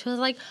label. She was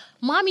like,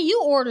 Mommy,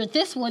 you ordered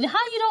this one. How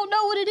you don't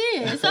know what it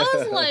is? I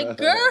was like,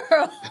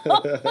 girl.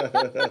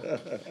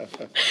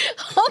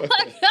 Oh,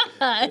 my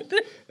God.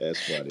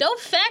 That's funny. Don't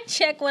fact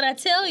check what I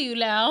tell you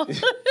now.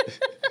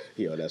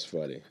 Yo, that's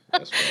funny.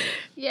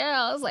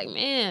 Yeah, I was like,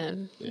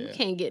 man, you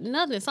can't get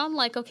nothing. So I'm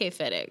like, okay,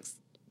 FedEx.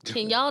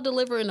 Can y'all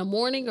deliver in the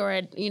morning or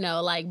at,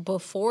 like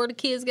before the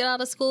kids get out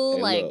of school?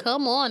 Hey, like, look,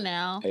 come on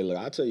now. Hey, look,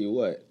 I'll tell you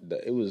what.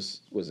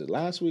 Was it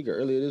last week or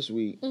earlier this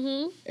week?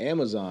 Mm-hmm.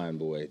 Amazon,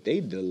 boy,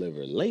 they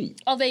deliver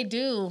late. Oh, they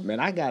do.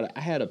 Man, I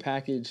had a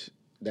package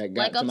that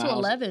got to my house.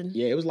 11.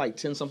 Yeah, it was like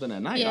 10 something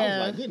at night. Yeah. I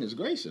was like, goodness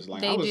gracious.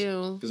 Like, they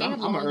do. Because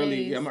I'm an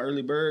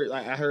early bird.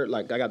 Like, I heard,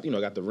 like, I got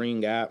the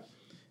Ring app.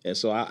 And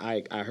so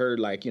I heard,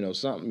 like,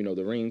 something,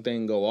 the Ring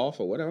thing go off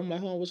or whatever. I'm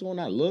like, oh, what's going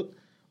on? Look.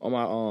 On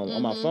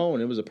my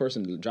phone, it was a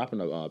person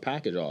dropping a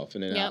package off,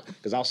 and then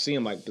because I'll see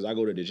them because I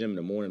go to the gym in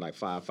the morning like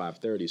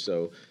 5:30.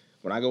 So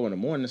when I go in the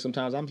morning,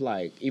 sometimes I'm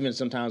like, even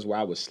sometimes where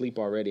I was asleep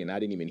already and I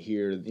didn't even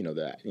hear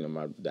the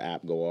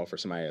app go off or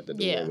somebody at the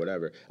door or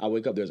whatever. I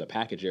wake up, there's a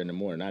package there in the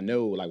morning. I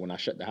know like when I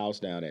shut the house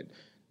down at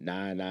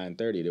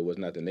 9:30, there was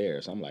nothing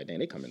there. So I'm like, dang,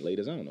 they coming late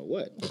as I don't know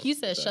what. You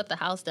said shut the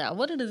house down.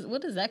 What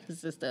does that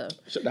consist of?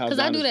 Shut the house down. Because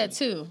I do that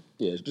too.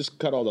 Yeah, just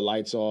cut all the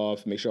lights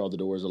off, make sure all the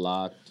doors are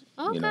locked.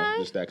 Okay.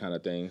 Just that kind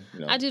of thing.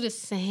 I do the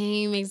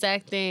same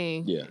exact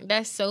thing. Yeah.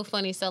 That's so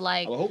funny. So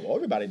like, I hope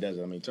everybody does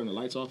it. I mean, turn the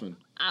lights off and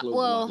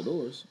lock the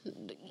doors.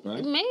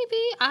 Right?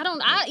 Maybe. I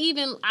don't.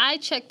 I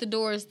check the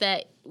doors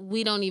that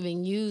we don't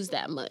even use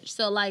that much.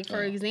 So like,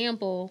 for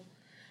example,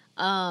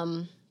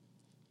 the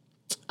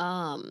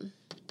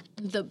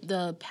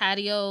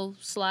patio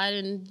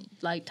sliding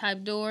like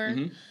type door.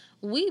 Mm-hmm.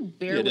 We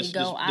barely go out of that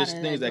door. There's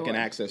things that can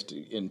access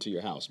into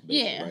your house.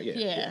 Right?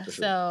 Yeah. For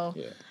sure. So,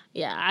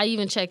 yeah, I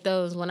even check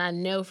those when I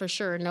know for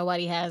sure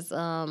nobody has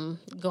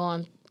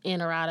gone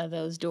in or out of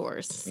those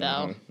doors.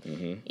 So,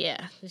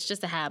 yeah, it's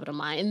just a habit of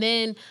mine. And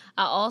then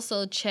I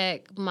also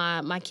check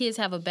my kids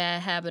have a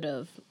bad habit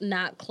of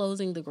not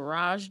closing the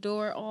garage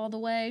door all the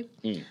way.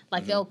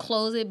 Like they'll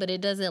close it, but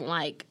it doesn't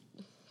like.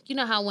 You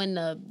know how when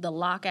the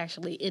lock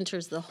actually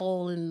enters the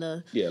hole in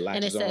the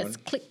and it says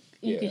click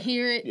You can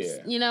hear it,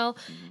 you know?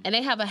 Mm-hmm. And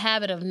they have a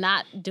habit of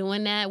not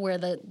doing that, where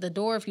the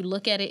door, if you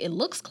look at it, it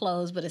looks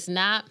closed, but it's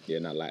not. Yeah,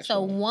 not latched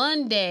So on.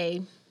 one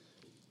day,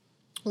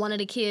 one of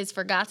the kids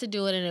forgot to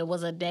do it, and it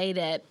was a day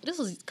that, this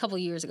was a couple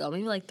years ago,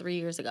 maybe like 3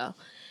 years ago.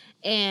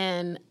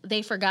 And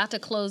they forgot to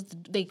close,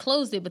 they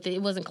closed it, but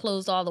it wasn't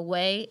closed all the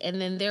way. And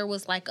then there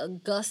was like a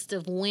gust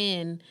of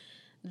wind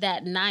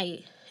that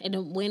night, and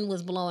the wind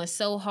was blowing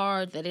so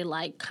hard that it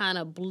like kind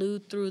of blew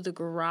through the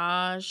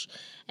garage,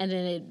 and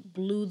then it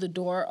blew the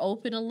door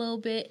open a little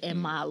bit,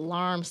 and my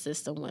alarm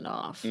system went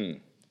off.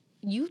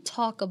 You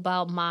talk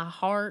about my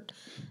heart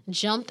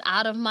jumped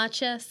out of my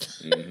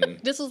chest.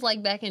 Mm-hmm. This was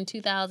like back in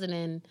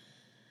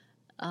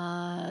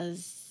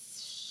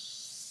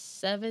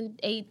 2007,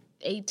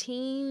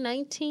 18,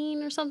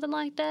 19 or something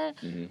like that.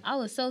 Mm-hmm. I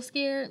was so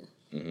scared.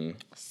 Mm-hmm.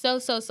 So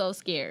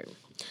scared.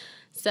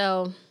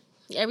 So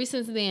ever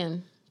since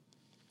then,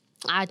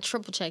 I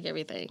triple check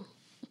everything.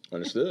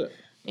 Understood.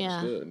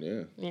 Yeah.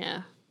 Understood,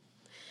 yeah.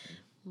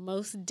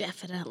 Most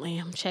definitely,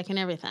 I'm checking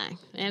everything.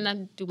 And I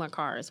do my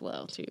car as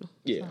well, too.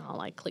 Yeah. So I'll,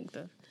 like, click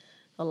the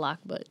lock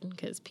button,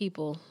 because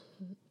people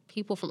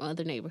from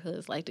other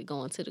neighborhoods like to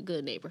go into the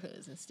good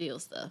neighborhoods and steal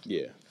stuff.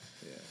 Yeah.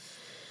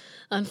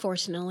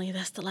 Unfortunately,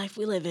 that's the life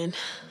we live in.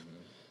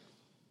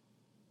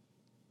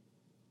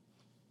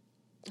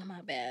 Mm-hmm. My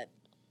bad.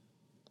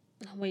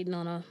 I'm waiting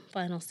on a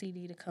final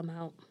CD to come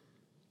out.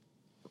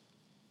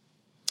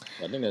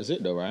 I think that's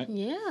it, though, right?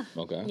 Yeah.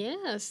 Okay.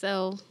 Yeah,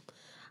 so...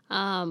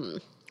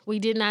 we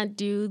did not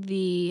do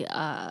the...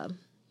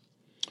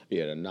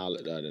 the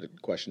knowledge, the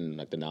question,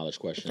 like the knowledge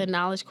question. The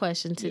knowledge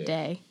question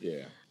today.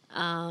 Yeah.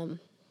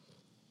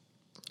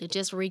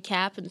 Just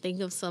recap and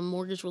think of some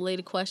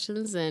mortgage-related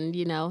questions, and,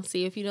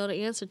 see if you know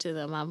the answer to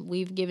them.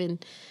 We've given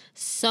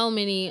so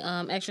many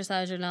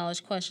exercise your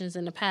knowledge questions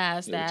in the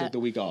past that... We took the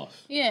week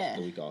off. Yeah.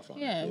 The week off on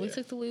it. We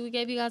took the week. We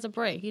gave you guys a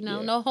break.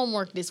 Yeah. No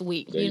homework this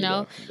week. There you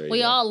go.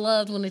 We all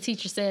loved when the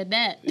teacher said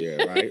that.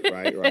 Yeah, right.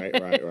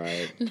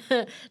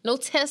 No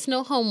test,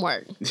 no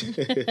homework.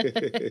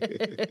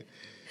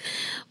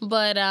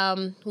 But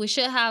we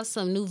should have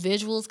some new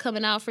visuals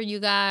coming out for you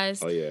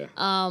guys. Oh,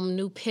 yeah.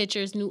 New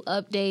pictures, new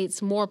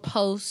updates, more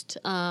posts.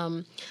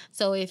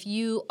 So if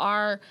you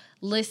are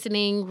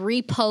listening,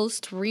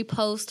 repost.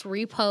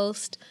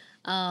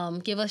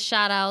 Give us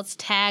shout-outs.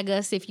 Tag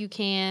us if you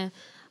can.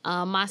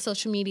 My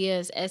social media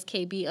is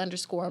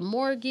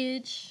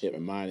SKB_mortgage. Yeah,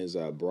 and mine is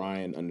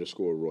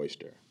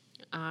Brian_Royster.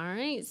 All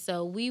right.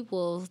 So we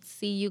will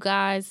see you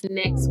guys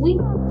next week.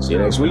 See you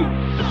next week.